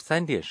午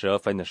3点12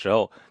分的时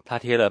候，他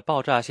贴了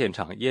爆炸现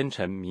场烟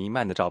尘弥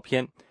漫的照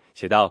片，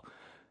写道：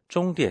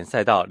终点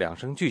赛道2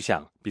声巨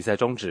响，比赛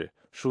终止，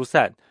疏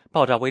散，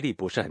爆炸威力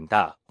不是很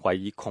大，怀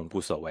疑恐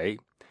怖所为。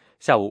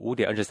下午5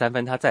点23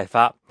分他再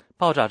发，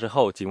爆炸之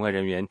后，警卫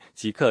人员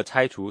即刻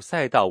拆除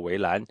赛道围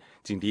栏，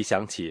警笛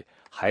响起，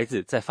孩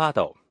子在发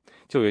抖，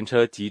救援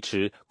车疾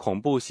驰，恐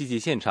怖袭击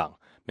现场。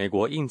美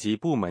国应急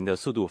部门的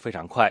速度非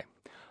常快，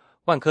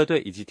万科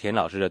队以及田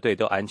老师的队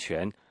都安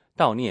全，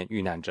悼念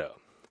遇难者。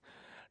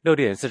6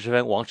点40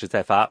分，王石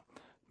再发，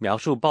描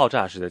述爆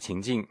炸时的情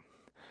境：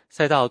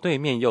赛道对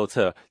面右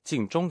侧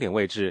近终点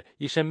位置，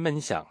一声闷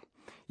响，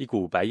一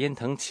股白烟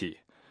腾起，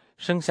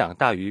声响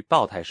大于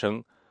爆胎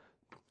声。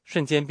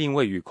瞬间并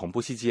未与恐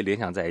怖袭击联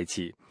想在一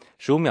起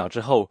，15秒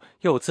之后，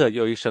右侧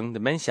又一声的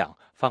闷响，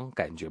方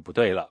感觉不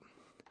对了。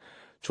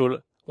除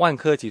了万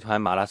科集团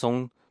马拉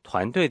松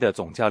团队的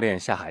总教练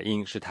夏海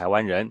印是台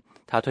湾人，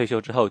他退休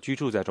之后居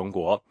住在中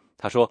国。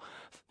他说，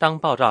当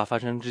爆炸发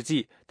生之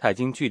际，他已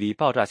经距离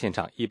爆炸现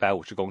场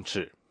150公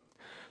尺。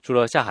除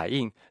了夏海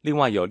印，另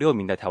外有6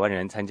名的台湾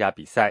人参加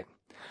比赛。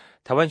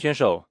台湾选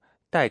手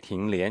戴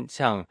廷莲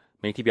向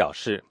媒体表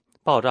示，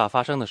爆炸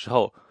发生的时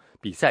候，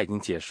比赛已经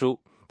结束。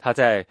他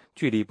在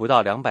距离不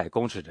到200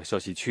公尺的休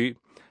息区，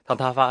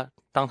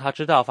当他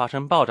知道发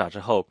生爆炸之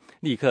后，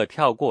立刻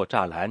跳过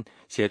栅栏，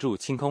协助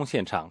清空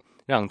现场，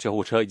让救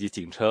护车以及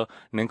警车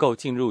能够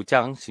进入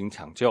将行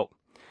抢救。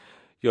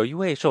有一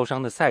位受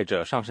伤的赛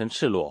者上身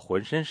赤裸，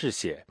浑身是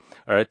血，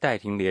而戴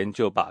廷莲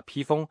就把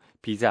披风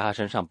披在他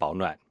身上保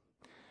暖。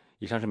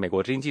以上是美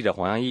国之音记者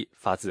黄洋溢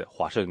发自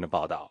华盛顿的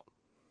报道。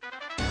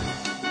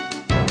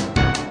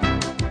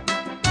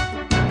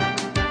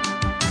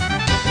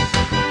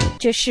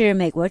这是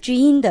美国之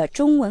音的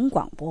中文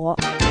广播。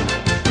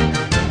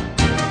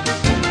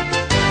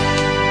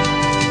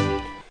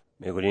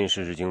美国之音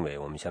时事经纬，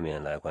我们下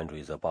面来关注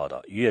一则报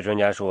道。渔业专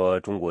家说，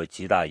中国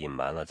极大隐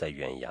瞒了在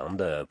远洋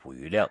的捕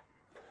鱼量。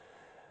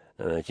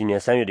今年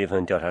3月的一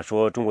份调查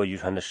说，中国渔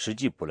船的实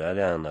际捕捞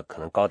量呢，可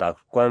能高达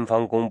官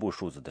方公布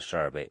数字的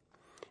12倍，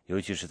尤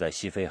其是在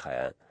西非海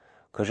岸。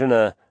可是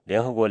呢，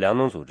联合国粮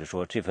农组织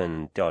说，这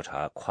份调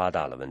查夸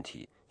大了问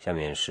题。下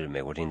面是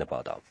美国之音的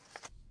报道。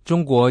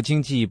中国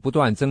经济不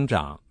断增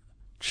长，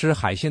吃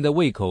海鲜的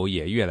胃口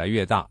也越来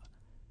越大，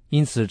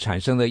因此产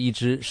生了一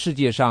支世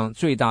界上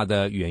最大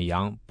的远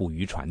洋捕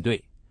鱼船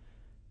队。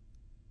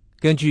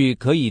根据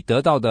可以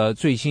得到的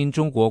最新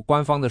中国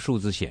官方的数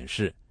字显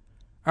示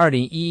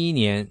，2011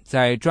年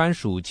在专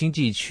属经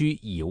济区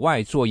以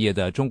外作业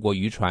的中国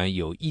渔船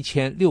有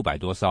1600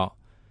多艘。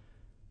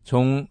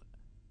从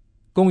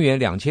公元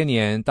2000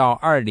年到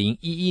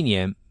2011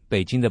年，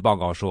北京的报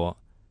告说，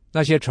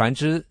那些船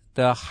只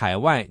的海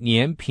外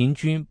年平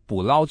均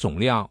捕捞总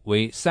量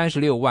为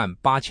36万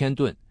8千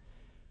吨。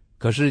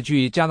可是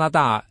据加拿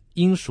大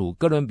英属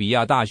哥伦比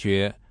亚大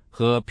学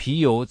和皮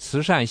尤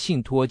慈善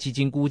信托基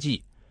金估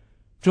计，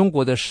中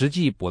国的实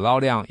际捕捞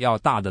量要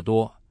大得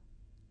多，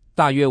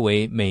大约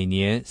为每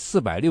年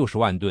460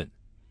万吨。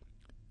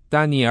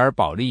丹尼尔·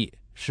保利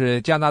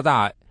是加拿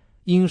大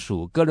英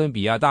属哥伦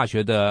比亚大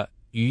学的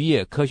渔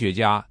业科学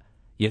家，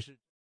也是